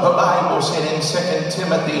 Look what the Bible said in 2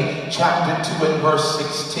 Timothy chapter 2 and verse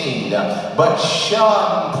 16. But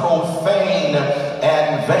shun profane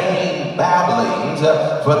and vain babblings,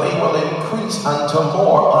 for they will increase unto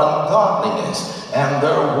more ungodliness, and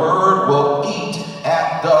their word will eat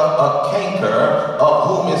at the canker, of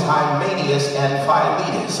whom is Hymenaeus and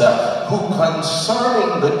Philetus, who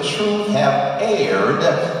concerning the truth have erred,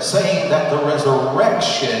 saying that the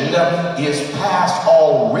resurrection is past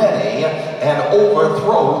already, and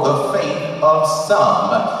overthrow the faith of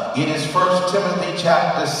some. It is 1 Timothy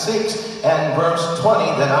chapter 6 and verse 20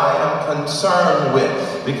 that I am concerned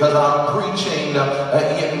with, because I'm preaching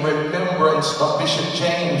in remembrance of Bishop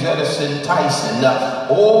James Edison Tyson.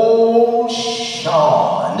 Oh,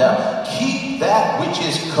 Shawn, keep that which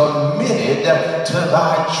is committed to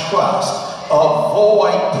thy trust.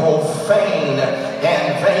 Avoid profane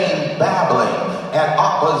and vain babbling and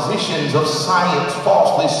oppositions of science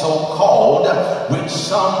falsely so called, which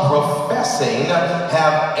some professing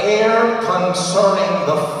have erred concerning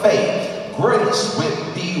the faith. Grace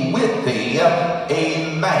be with thee.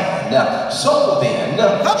 Amen. So then,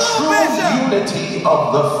 true unity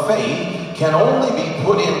of the faith can only be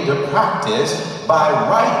put into practice by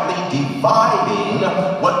rightly dividing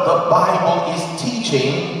what the Bible is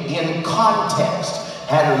teaching in context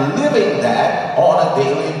and living that on a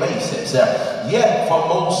daily basis. Yet for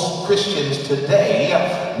most Christians today,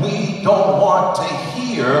 we don't want to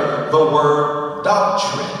hear the word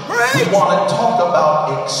doctrine. We want to talk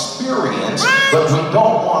about experience, but we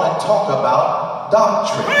don't want to talk about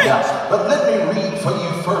doctrine. But let me read for you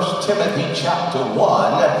 1 Timothy chapter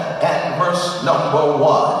 1 and verse number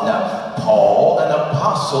 1. Paul, an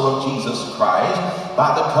apostle of Jesus Christ,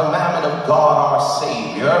 by the commandment of God our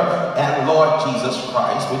Savior and Lord Jesus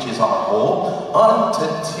Christ, which is our hope, unto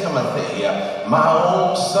Timothy, my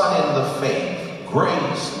own son in the faith,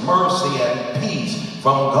 grace, mercy, and peace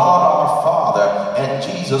from God our Father and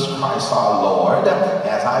Jesus Christ our Lord,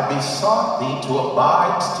 as I besought thee to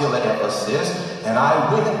abide still at Ephesus, and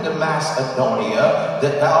I went into Macedonia,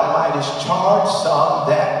 that thou mightest charge some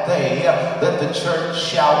that the church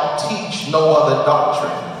shall teach no other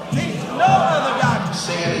doctrine. Teach no other doctrine.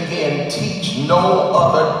 Say it again, teach no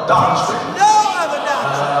other doctrine. No other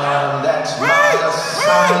doctrine. That's my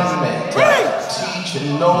assignment. Teach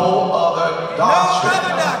no other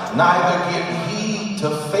doctrine. Neither give heed to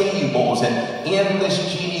fables and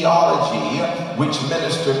endless genealogy, which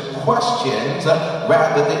minister questions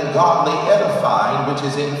rather than godly edifying, which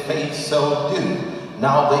is in faith so do.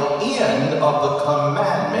 Now the end of the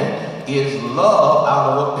commandment is love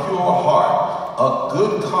out of a pure heart, a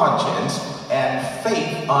good conscience, and and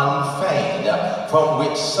faith unfeigned, from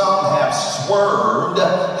which some have swerved,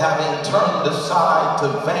 having turned aside to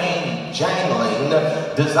vain jangling,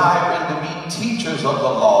 desiring to be teachers of the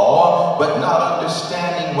law, but not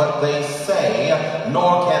understanding what they say,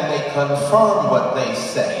 nor can they confirm what they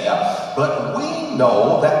say. But we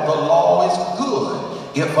know that the law is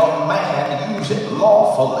good if a man use it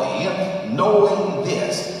lawfully, knowing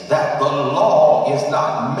this, that the law is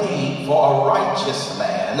not made for a righteous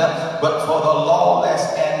man, but for the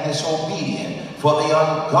lawless and disobedient, for the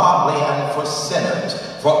ungodly and for sinners,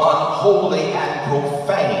 for unholy and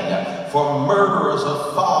profane, for murderers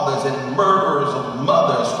of fathers and murderers of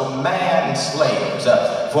mothers, for manslayers,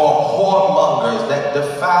 for whoremongers that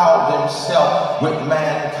defile themselves with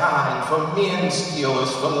mankind, for men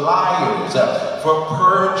stealers, for liars, for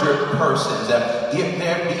perjured persons, if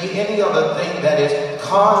there be any other thing that is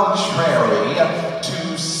contrary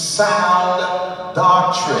to sound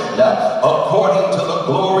doctrine, according to the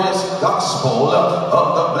glorious gospel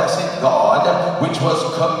of the blessed God, which was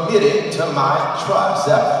committed to my trust.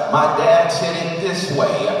 My dad said it this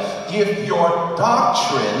way: if your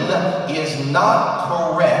doctrine is not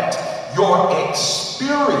correct, your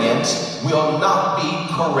experience will not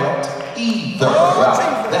be correct either.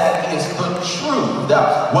 That is the truth.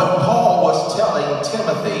 What Paul was telling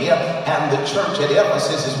Timothy and the church at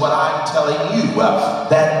Ephesus is what I'm telling you.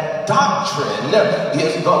 That doctrine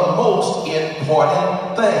is the most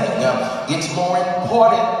important thing. It's more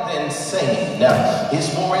important than singing.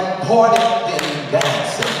 It's more important than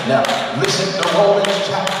dancing. Listen to Romans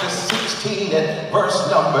chapter 16 and verse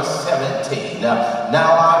number 17.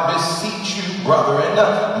 Now I beseech you, brethren,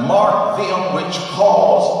 mark them which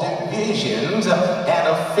cause divisions and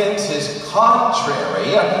offenses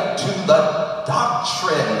contrary to the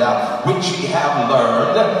doctrine which ye have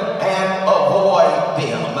learned, and avoid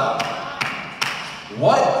them.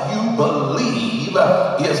 What you believe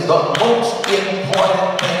is the most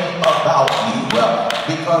important thing about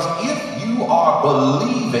you, because if you are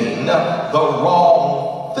believing the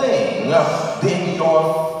wrong thing, then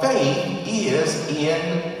your faith is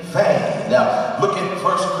in vain. Look at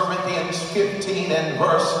 1 Corinthians 15 and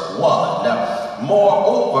verse 1.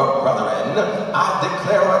 Moreover, brethren, I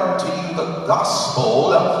declare unto you the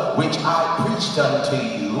gospel which I preached unto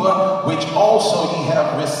you, which also ye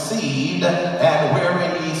have received, and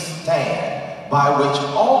wherein ye stand, by which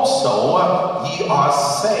also ye are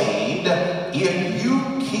saved, if you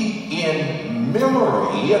keep in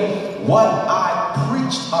memory what I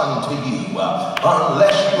preached unto you,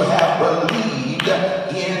 unless you have believed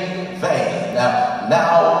in vain.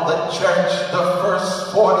 Now the church, the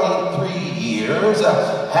first 43 years,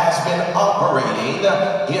 has been operating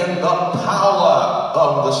in the power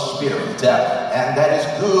of the Spirit, and that is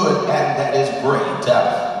good and that is great.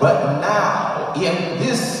 But now, in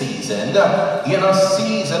this season, in a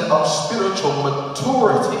season of spiritual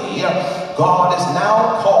maturity, God is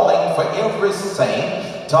now calling for every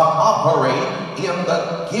saint to operate in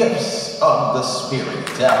the gifts of the Spirit.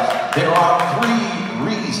 There are three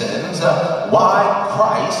reasons why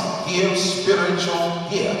Christ gives spiritual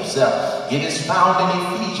gifts. It is found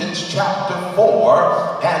in Ephesians chapter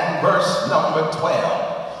 4 and verse number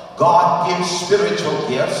 12. God gives spiritual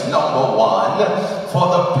gifts, number one, for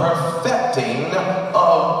the perfecting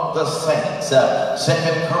of the saints. 2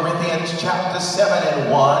 Corinthians chapter 7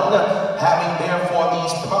 and 1, having therefore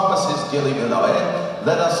these promises, dearly beloved,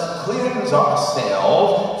 let us cleanse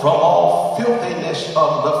ourselves from all filthiness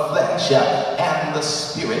of the flesh and the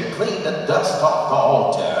spirit, clean the dust off the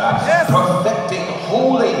altar, perfecting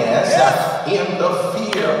holiness in the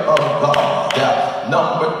fear of God.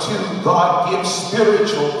 Number two, God gives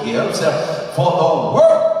spiritual gifts for the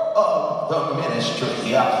work of the ministry.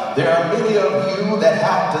 There are many of you that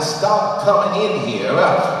have to stop coming in here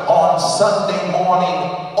on Sunday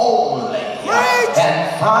morning only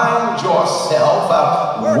and find yourself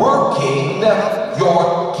working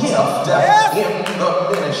your gift in the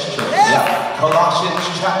ministry.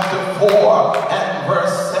 Colossians chapter 4 and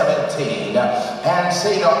verse 17. And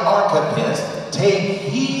say to Archippus, take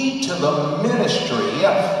heed to the ministry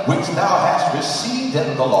which thou hast received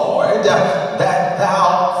in the Lord, that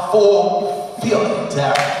thou fulfill it.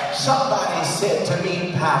 Somebody said to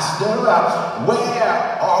me, Pastor,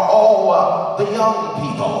 where are all the young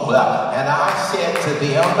people? And I said to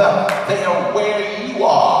them, they are where you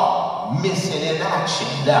are, missing in action.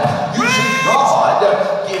 You see,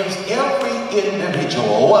 God gives every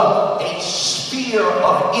individual a sphere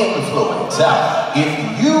of influence.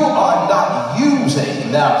 If you are not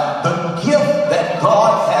using the gift that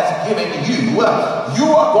God has given you,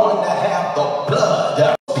 you are going to have the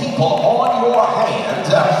blood people on your hands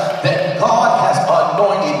that God has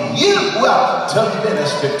anointed you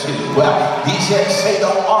say to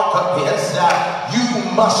Archippus,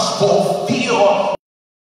 you must fulfill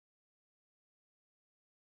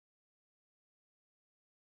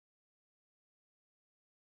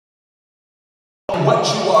what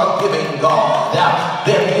you are giving God.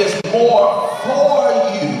 There is more for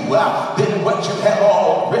you than what you have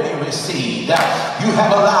already received. You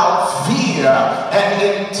have allowed fear and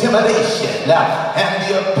intimidation and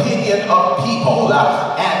the opinion of people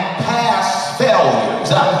and past failures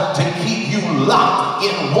to keep you locked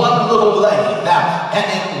in one little lane and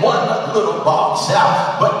in one little box.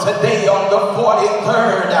 But today, on the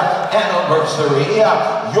 43rd anniversary,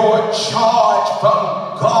 your charge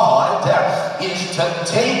from God is to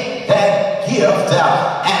take that gift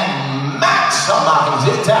and maximize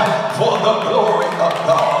it for the glory of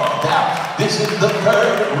God. This is the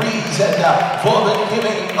third reason for the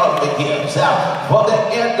giving of the gifts, for the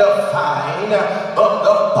edifying of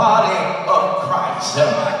the body of Christ.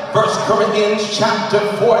 1 Corinthians chapter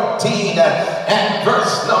 14 and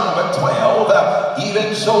verse number 12.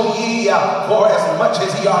 Even so ye, for as much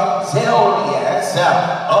as ye are zealous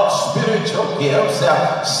of spiritual gifts,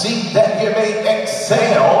 seek that ye may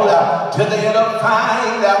excel to the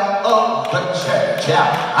edifying of the church.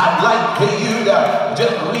 I'd like for you to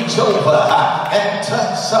just reach over and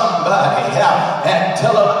touch somebody and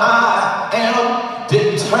tell them, I am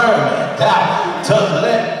determined to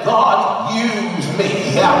let God use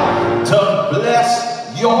me to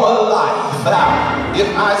bless your life.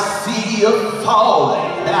 If I see you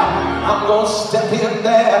falling, I'm going to step in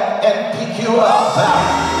there and pick you up.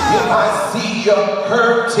 If I see you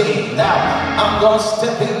hurting, I'm going to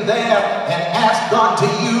step in there and ask God to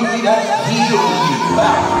use me to heal you.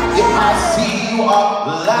 If I see you are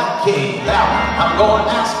lacking, I'm going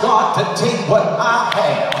to ask God to take what I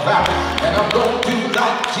have, and I'm going to do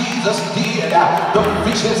like Jesus did, the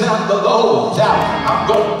fishes and the loaves. I'm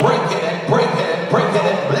going to break it and break it and break it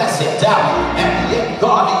and bless it, and let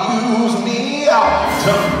God use me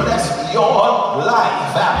to bless your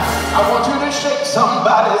life. I want you to shake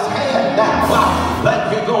somebody's hand now,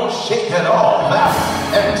 like you're going to shake it off,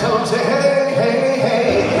 and tell them, say, hey,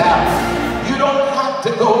 hey, hey. You don't have to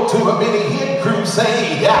go to a mini hit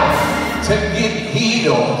crusade to get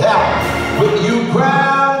healed. When you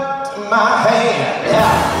grabbed my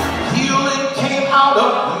hand, healing came out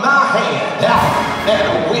of my hand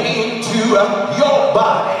and went into your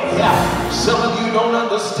body. Some of you don't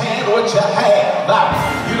understand what you have.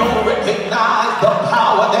 You don't recognize the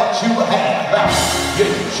power that you have.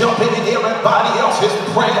 You're jumping in everybody else's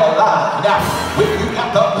prayer line when you got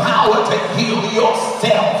the power to heal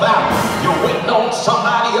yourself. You're waiting on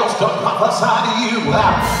somebody else to prophesy to you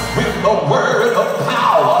when the word of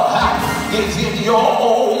power is in your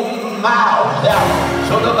own mouth.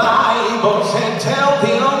 So the Bible said, tell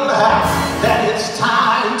them that it's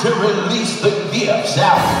time to release the gifts.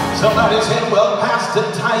 Somebody said, well, Pastor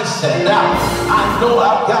Tyson, I know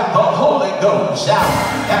I've got the Holy Ghost,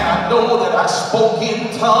 and I know that I spoke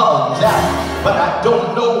in tongues, but I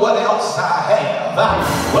don't know what else I have.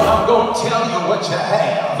 Well, I'm going to tell you what you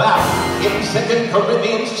have. In 2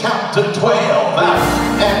 Corinthians chapter 12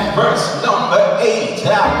 and verse number 8,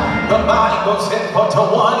 the Bible said, for to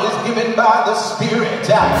one is given by the Spirit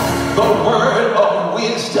the word of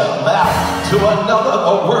wisdom, to another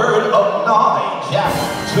the word of knowledge,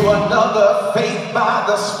 to another faith by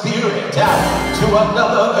the Spirit, to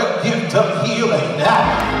another the gift of healing,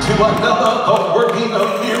 to another the working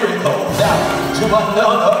of miracles, to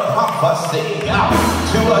another prophecy,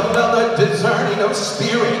 to another discerning of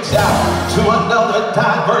spirits, to another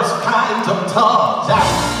diverse kinds of tongues,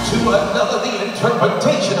 to another the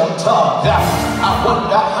interpretation of tongues. I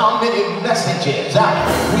wonder how many messages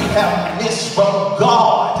we have missed from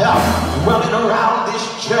God running around this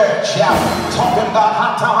church talking about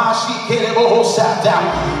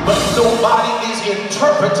but nobody is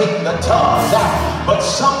interpreting the tongues. But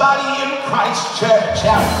somebody in Christ's church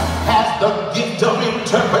has the gift of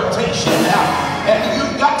interpretation, and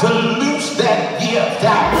you've got to loose that gift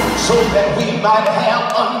so that we might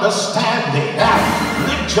have understanding.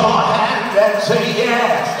 Lift your hand and say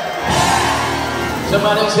yes.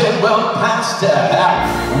 Somebody said, well, Pastor,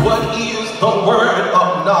 what is the word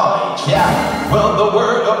of knowledge? Well, the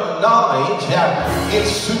word of knowledge is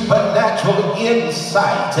supernatural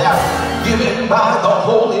insight given by the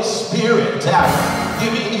Holy Spirit,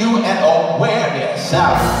 giving you an awareness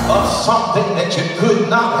of something that you could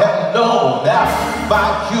not have known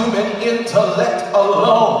by human intellect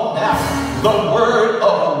alone. The word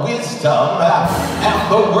of wisdom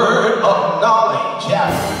and the word of knowledge,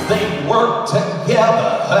 they work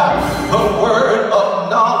together. The word of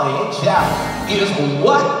knowledge is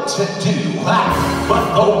what to do,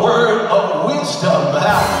 but the word of wisdom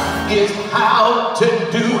is how to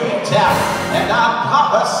do it. And I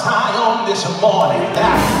prophesy on this morning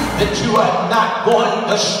that you are not going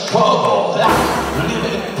to struggle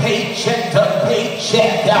living paycheck to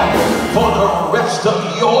paycheck for the rest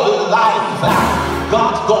of your life.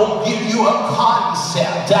 God's going to give you a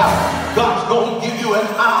concept. God's going to give you an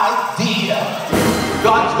idea.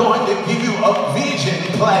 God's going to give you a vision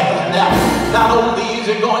plan. Not only is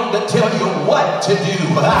he going to tell you what to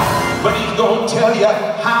do, but he's going to tell you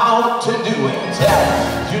how to do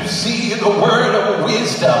it. You see, the word of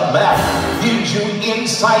wisdom gives you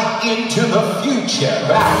insight into the future.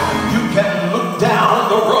 You can look down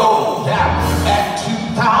the road at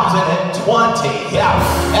 2020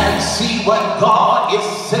 and see what God is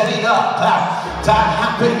setting up to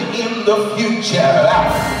happen in the future.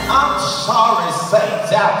 I'm sorry,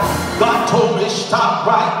 saints. God told me stop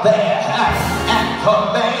right there and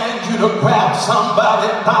command you to grab somebody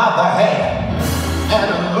by the hand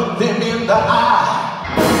and look them in the eye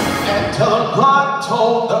and tell them, God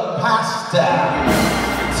told the pastor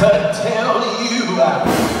to tell you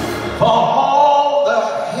for all the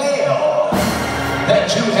hell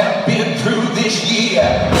that you have been through this year,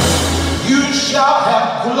 you shall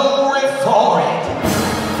have glory for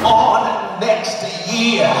it on next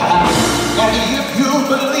year. And if you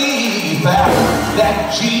believe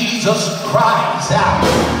that Jesus Christ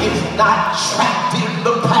is not trapped in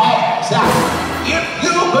the past, if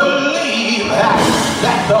you believe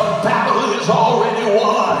that the battle is already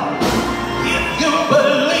won, if you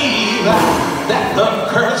believe that the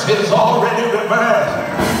curse is already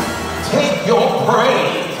reversed, take your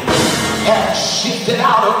praise and shift it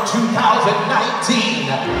out of 2019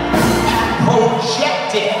 and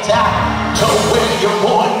project it to where you're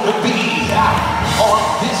going to be on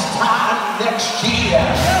this time next year.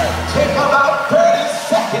 Take about 30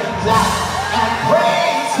 seconds and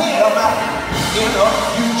praise him in a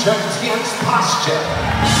future tense posture.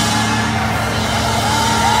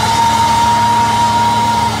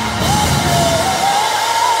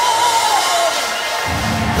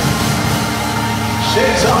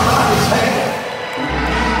 Shake somebody's hand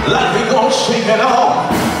like you're gonna shake it off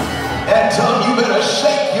and tell them you better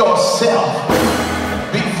shake yourself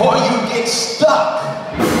before you get stuck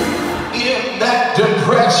in that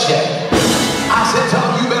depression. I said tell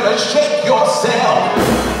them you better shake yourself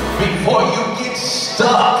before you get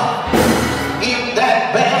stuck in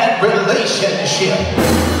that bad relationship.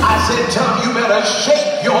 I said tell them you better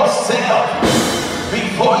shake yourself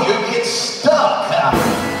before you get stuck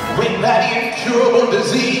with that incurable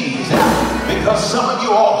disease, because some of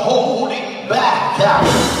you are holding back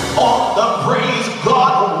on the praise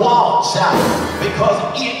God wants, because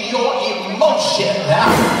in your emotion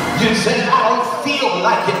you say I don't feel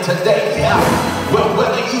like it today. Well,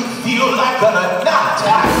 whether you feel like it or not,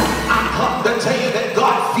 I come to tell you that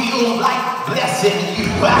God feels like blessing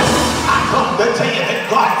you. I come to tell you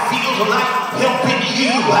that God feels like helping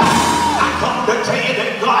you. I come to tell you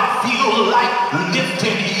that God feels like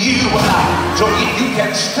lifting you. So if you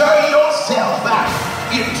can stir yourself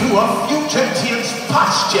into a future tense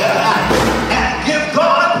posture and give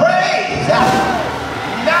God praise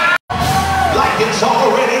now like it's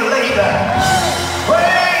already later.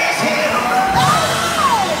 Praise him.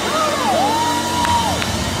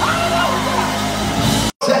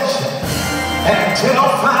 Section and tell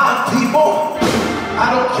 5 people,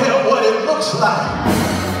 I don't care what it looks like,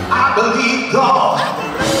 I believe God.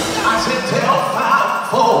 I said tell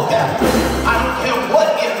 5 folk, I don't care what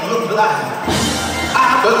it looked like,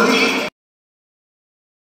 I believe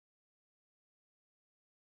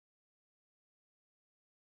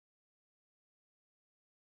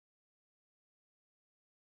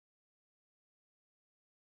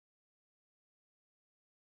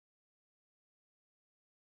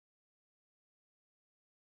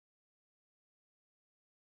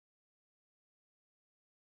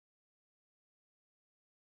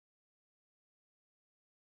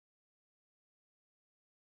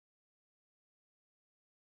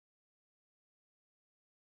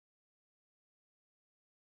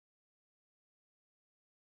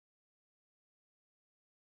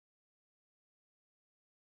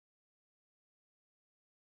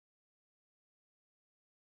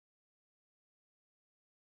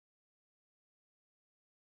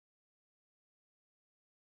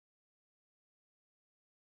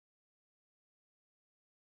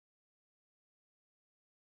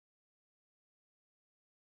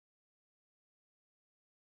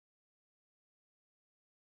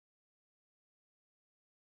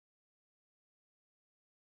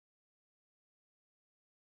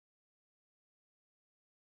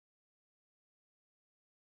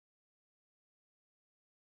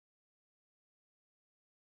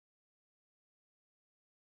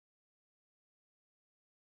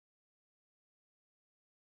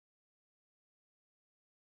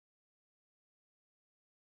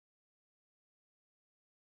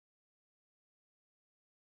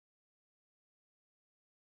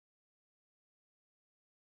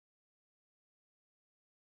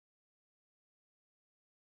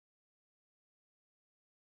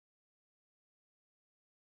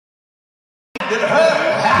abandon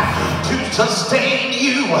her to sustain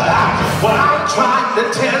you. What I'm trying to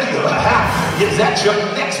tell you is that your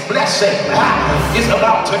next blessing is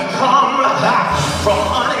about to come from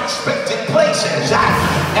unexpected places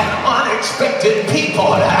and unexpected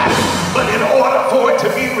people. But in order for it to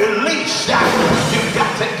be released, you've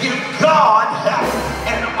got to give God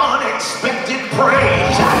an unexpected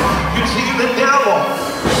praise. You see, the devil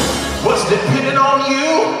was depending on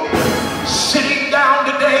you sitting down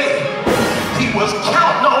today. He was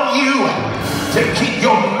counting on you to keep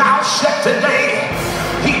your mouth shut today.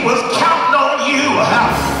 He was counting on you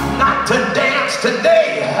not to dance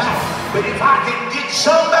today. But if I can get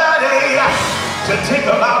somebody to take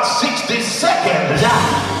about 60 seconds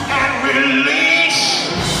and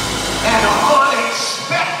release an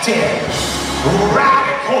unexpected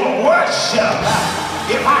radical worship,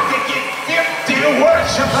 if I can get 50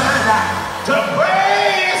 worshipers to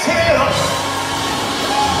praise him.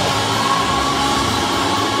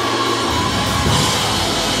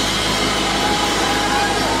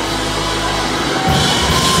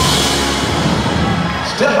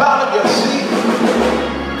 Step out of your seat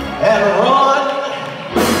and run.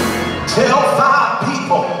 Tell 5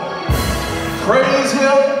 people, praise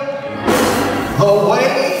him the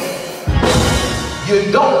way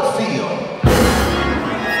you don't feel.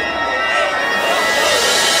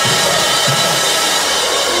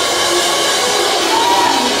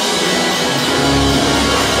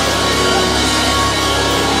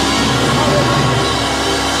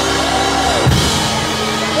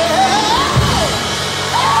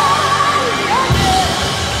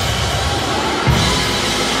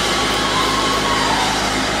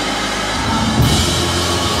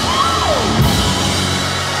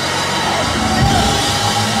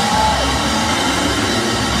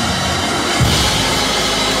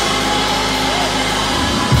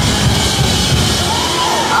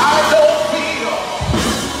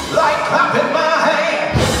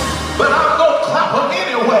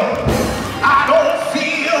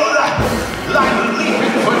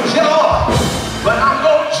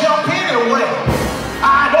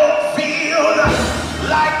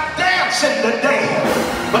 Today,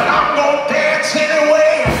 but I'm gonna dance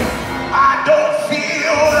anyway. I don't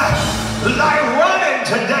feel like running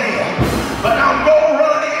today, but I'm gonna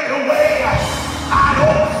run anyway. I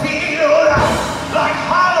don't feel like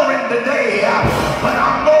hollering today, but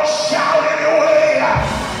I'm gonna shout anyway.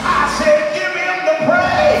 I said, give him the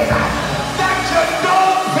praise that you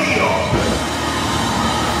don't feel.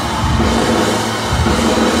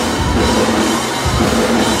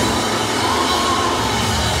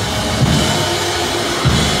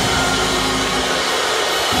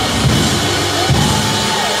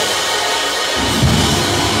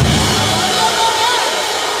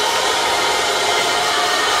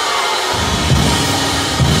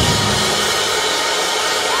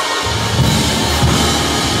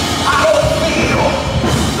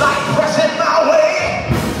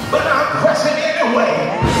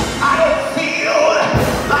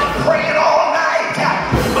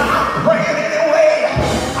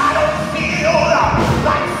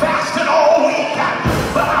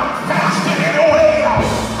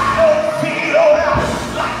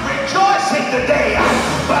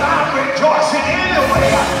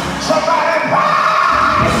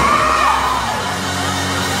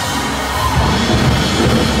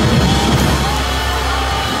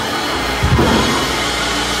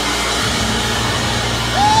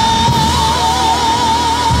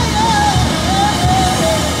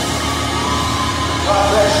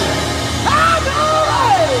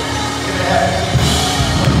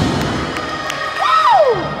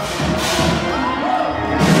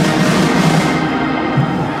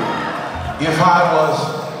 If I was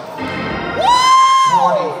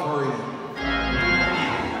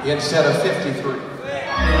 43 instead of 53,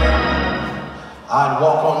 I'd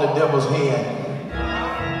walk on the devil's head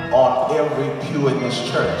on every pew in this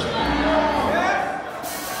church.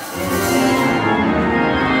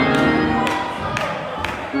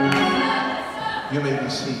 You may be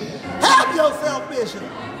seated. Help yourself, Bishop.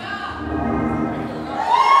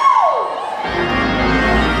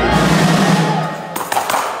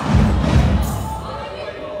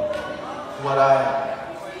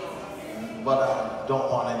 What I don't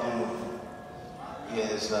want to do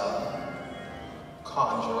is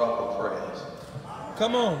conjure up a praise.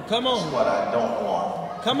 Come on, come on. That's what I don't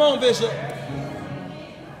want. Come on, Bishop.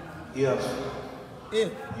 If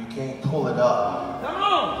you can't pull it up come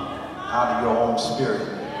on out of your own spirit,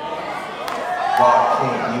 God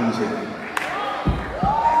can't use it.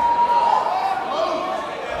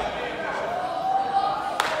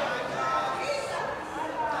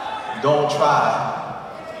 Don't try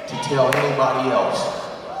to tell anybody else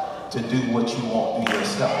to do what you won't do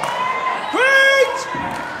yourself. Preach!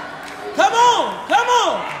 Come on, come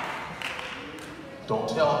on. Don't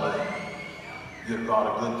tell me give God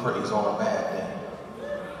a good praise on a bad day,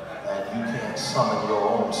 and you can't summon your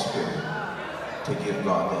own spirit to give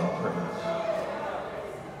God that praise.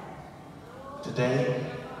 Today,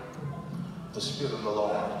 the Spirit of the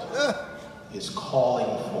Lord is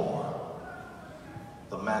calling for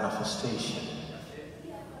the manifestation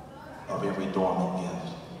of every dormant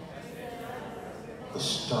gift, the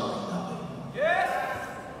stirring of it,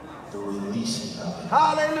 the releasing of it,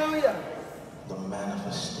 Hallelujah. the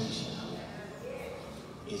manifestation of it.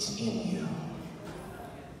 It's in you,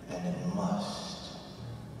 and it must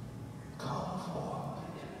come forth.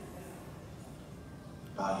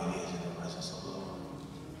 Bow your heads in the presence of the Lord.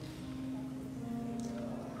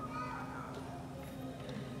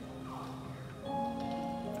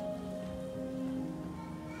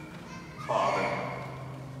 Father,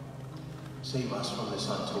 save us from this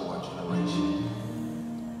untoward generation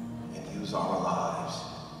and use our lives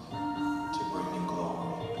to bring you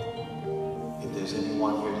glory. If there's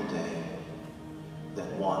anyone here today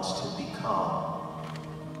that wants to become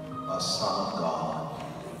a son of God,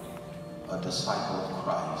 a disciple of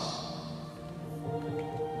Christ,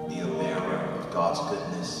 be a bearer of God's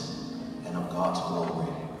goodness and of God's glory,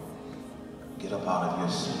 get up out of your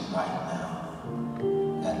seat right now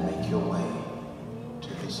and make your way to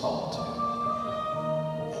this altar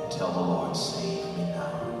and tell the Lord, save me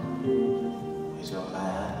now. Is there a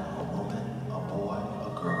man, a woman, a boy, a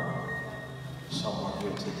girl, someone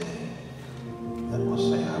here today that will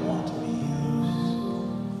say, I want to be used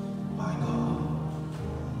by God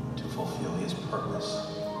to fulfill his purpose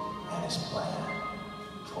and his plan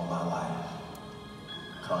for my life?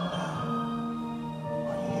 Come now.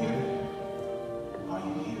 Are you here? Are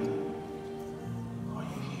you here? Are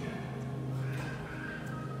you here?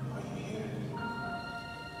 Are you here?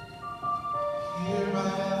 Here I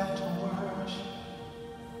am to worship.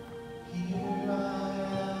 Here I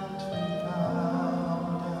am to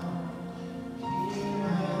bow down. Here I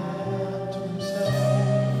am to say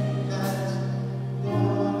that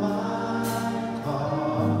you're my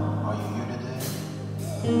God. Are you here today?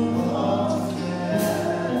 All together.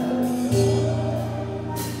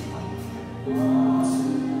 Are you here?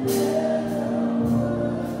 All together.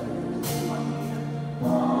 Are you here?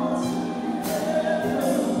 All together.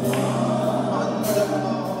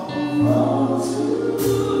 Wonderful.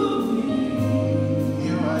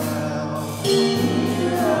 Here I am.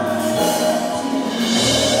 Here I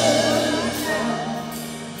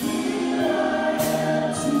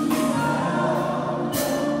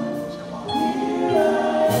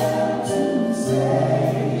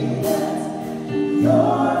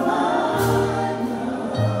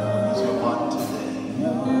Is there one today?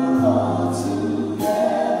 All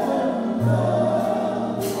together.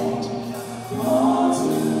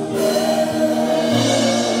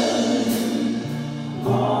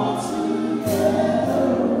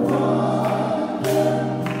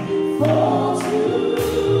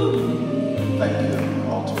 Thank you,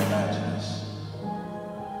 altar evangelists.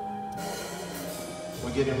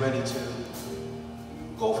 We're getting ready to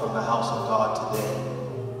go from the house of God today.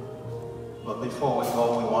 But before we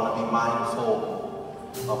go, we want to be mindful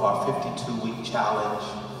of our 52-week challenge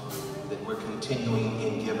that we're continuing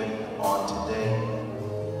in giving on today.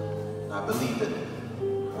 And I believe that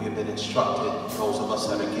we have been instructed, those of us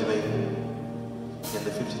that are giving in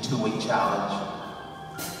the 52-week challenge,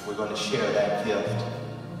 we're going to share that gift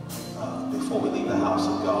before we leave the house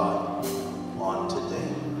of God on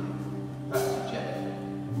today. Pastor Jeff.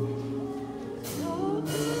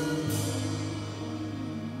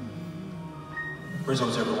 Praise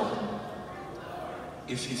everyone.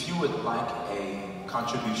 If you would like a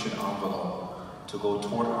contribution envelope to go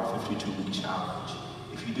toward our 52-week challenge,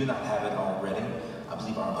 if you do not have it already, I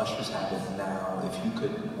believe our ushers have it now. If you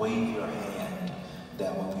could wave your hand,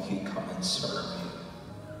 that way we can come and serve you.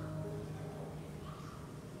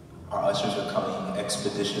 Our ushers are coming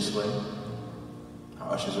expeditiously.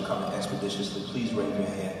 Our ushers are coming expeditiously. Please raise your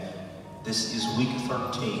hand. This is week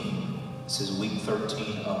 13. This is week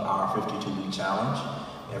 13 of our 52-week challenge.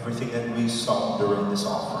 Everything that we saw during this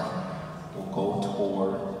offering will go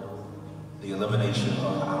toward the elimination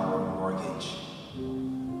of our mortgage.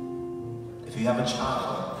 If you have a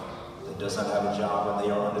child that does not have a job and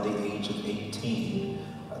they are under the age of 18,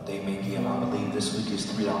 they may give, I believe this week is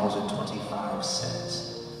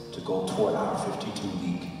 $3.25 to go toward our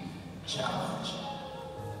 52-week challenge.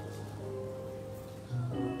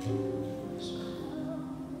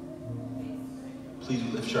 Please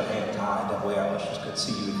lift your hand high. That way our ushers can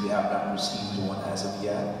see you if you have not received one as of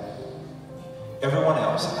yet. Everyone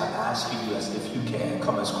else, I'm asking you, as if you can,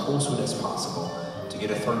 come as close to it as possible to get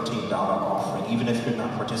a $13 offering, even if you're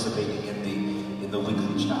not participating in the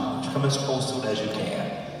weekly challenge. Come as close to it as you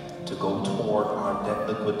can to go toward our debt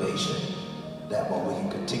liquidation, that way we can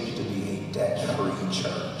continue to be a debt-free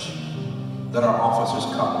church. Let our officers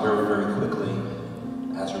come very, very quickly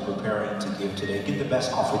as we're preparing to give today. Get the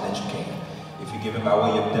best offering that you can. If you're giving by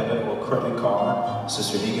way of debit or credit card,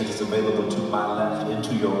 Sister Higgins is available to my left and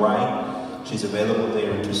to your right. She's available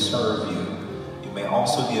there to serve you. You may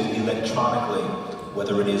also give electronically,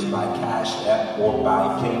 whether it is by Cash App or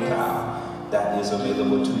by PayPal. That is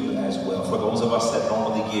available to you as well. For those of us that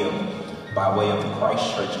normally give by way of the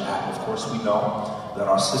Christ Church app, of course we know that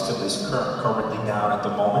our system is currently down at the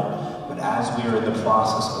moment, but as we are in the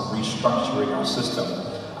process of restructuring our system,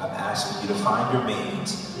 I'm asking you to find your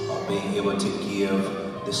means of being able to give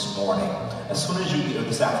this morning. As soon as you get,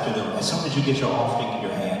 this afternoon, as soon as you get your offering in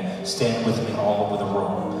your hand, stand with me all over the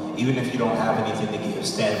room. Even if you don't have anything to give,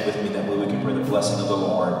 stand with me, that way we can pray the blessing of the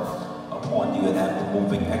Lord upon you and that we're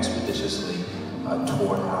moving expeditiously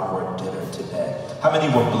toward our dinner today. How many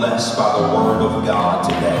were blessed by the word of God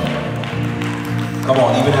today? Come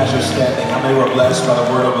on, even as you're standing, how many were blessed by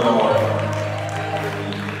the word of the Lord?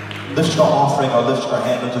 Lift your offering or lift your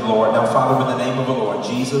hand unto the Lord. Now, Father, in the name of the Lord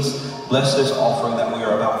Jesus, bless this offering that we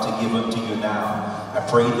are about to give unto you now. I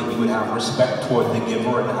pray that you would have respect toward the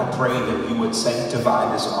giver, and I pray that you would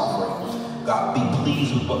sanctify this offering. God, be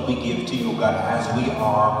pleased with what we give to you, God, as we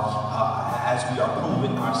are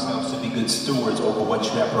proving ourselves to be good stewards over what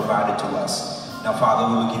you have provided to us. Now, Father,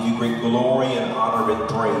 we will give you great glory and honor and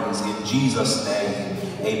praise in Jesus' name.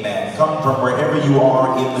 Amen. Come from wherever you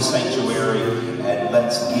are in the sanctuary and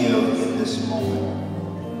let's give in this moment.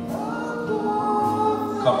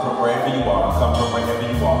 Come from wherever you are. Come from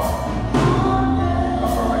wherever you are.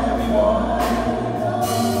 Come from wherever you are.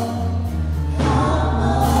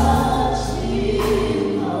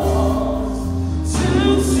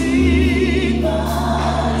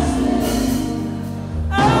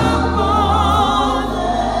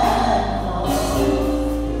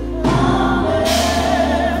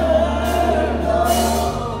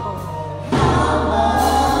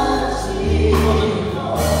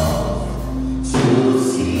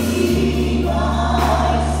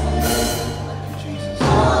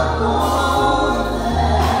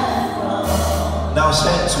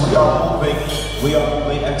 We are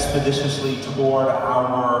moving expeditiously toward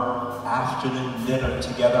our afternoon dinner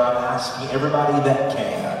together. I'm asking everybody that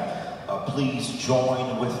can, please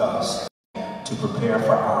join with us to prepare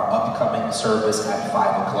for our upcoming service at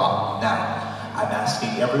 5 o'clock. Now, I'm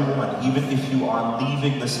asking everyone, even if you are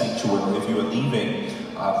leaving the sanctuary, if you are leaving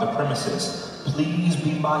the premises, please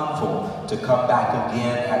be mindful to come back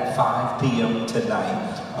again at 5 p.m.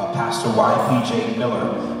 tonight. Pastor Y.P.J.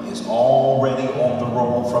 Miller is already on the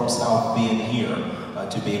road from South Bend here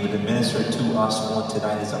to be able to minister to us on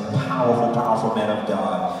tonight. He's a powerful, powerful man of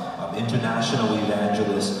God, international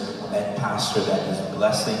evangelist and pastor that is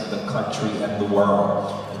blessing the country and the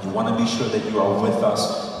world. And you want to be sure that you are with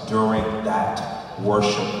us during that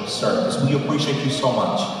worship service. We appreciate you so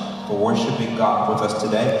much for worshiping God with us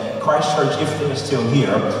today. Christ Church, if they're still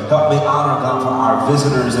here, help me honor God for our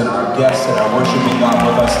visitors and our guests that are worshiping God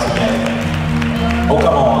with us today. Oh,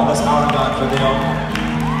 come on, let's honor God for them.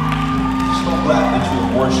 So glad that you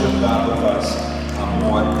have worshiped God with us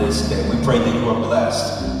on this day. We pray that you are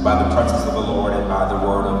blessed by the presence of the Lord and by the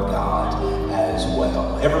word of God as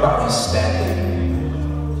well. Everybody's standing.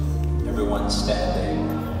 Everyone's standing.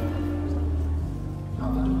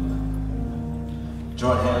 Hallelujah.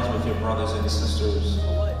 Join hands with your brothers and sisters.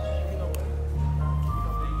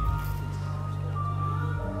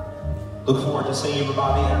 Look forward to seeing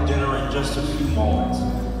everybody at dinner in just a few moments.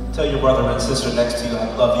 Tell your brother and sister next to you,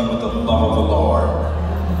 I love you with the love of the Lord.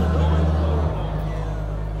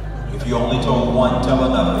 If you only told one, tell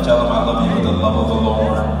another. Tell them I love you with the love of the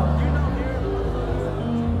Lord.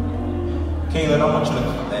 Kaylin, I want you to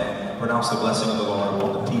come and pronounce the blessing of the Lord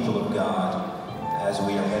upon the people of God as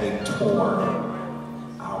we are heading toward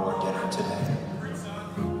our dinner today.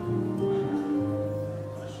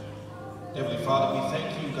 Heavenly Father, we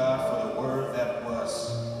thank you, God, for the word that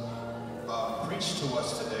was preached to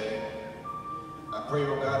us today. I pray,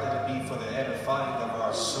 oh God, that it be for the edifying of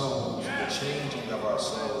our souls, the changing of our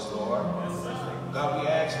souls, Lord. God, we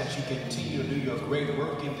ask that you continue to do your great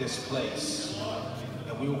work in this place.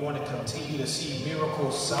 And we want to continue to see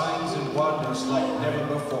miracles, signs, and wonders like never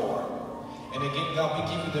before. And again, God,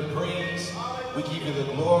 we give you the praise, we give you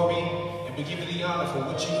the glory, and we give you the honor for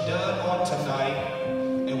what you've done on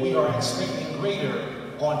tonight. and we are expecting greater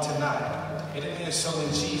on tonight. And it is so in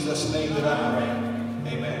Jesus' name that I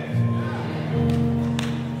pray. Amen.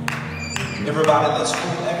 Everybody, let's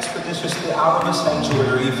move expeditiously out of the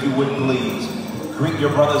sanctuary, if you would please. Greet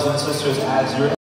your brothers and sisters as you're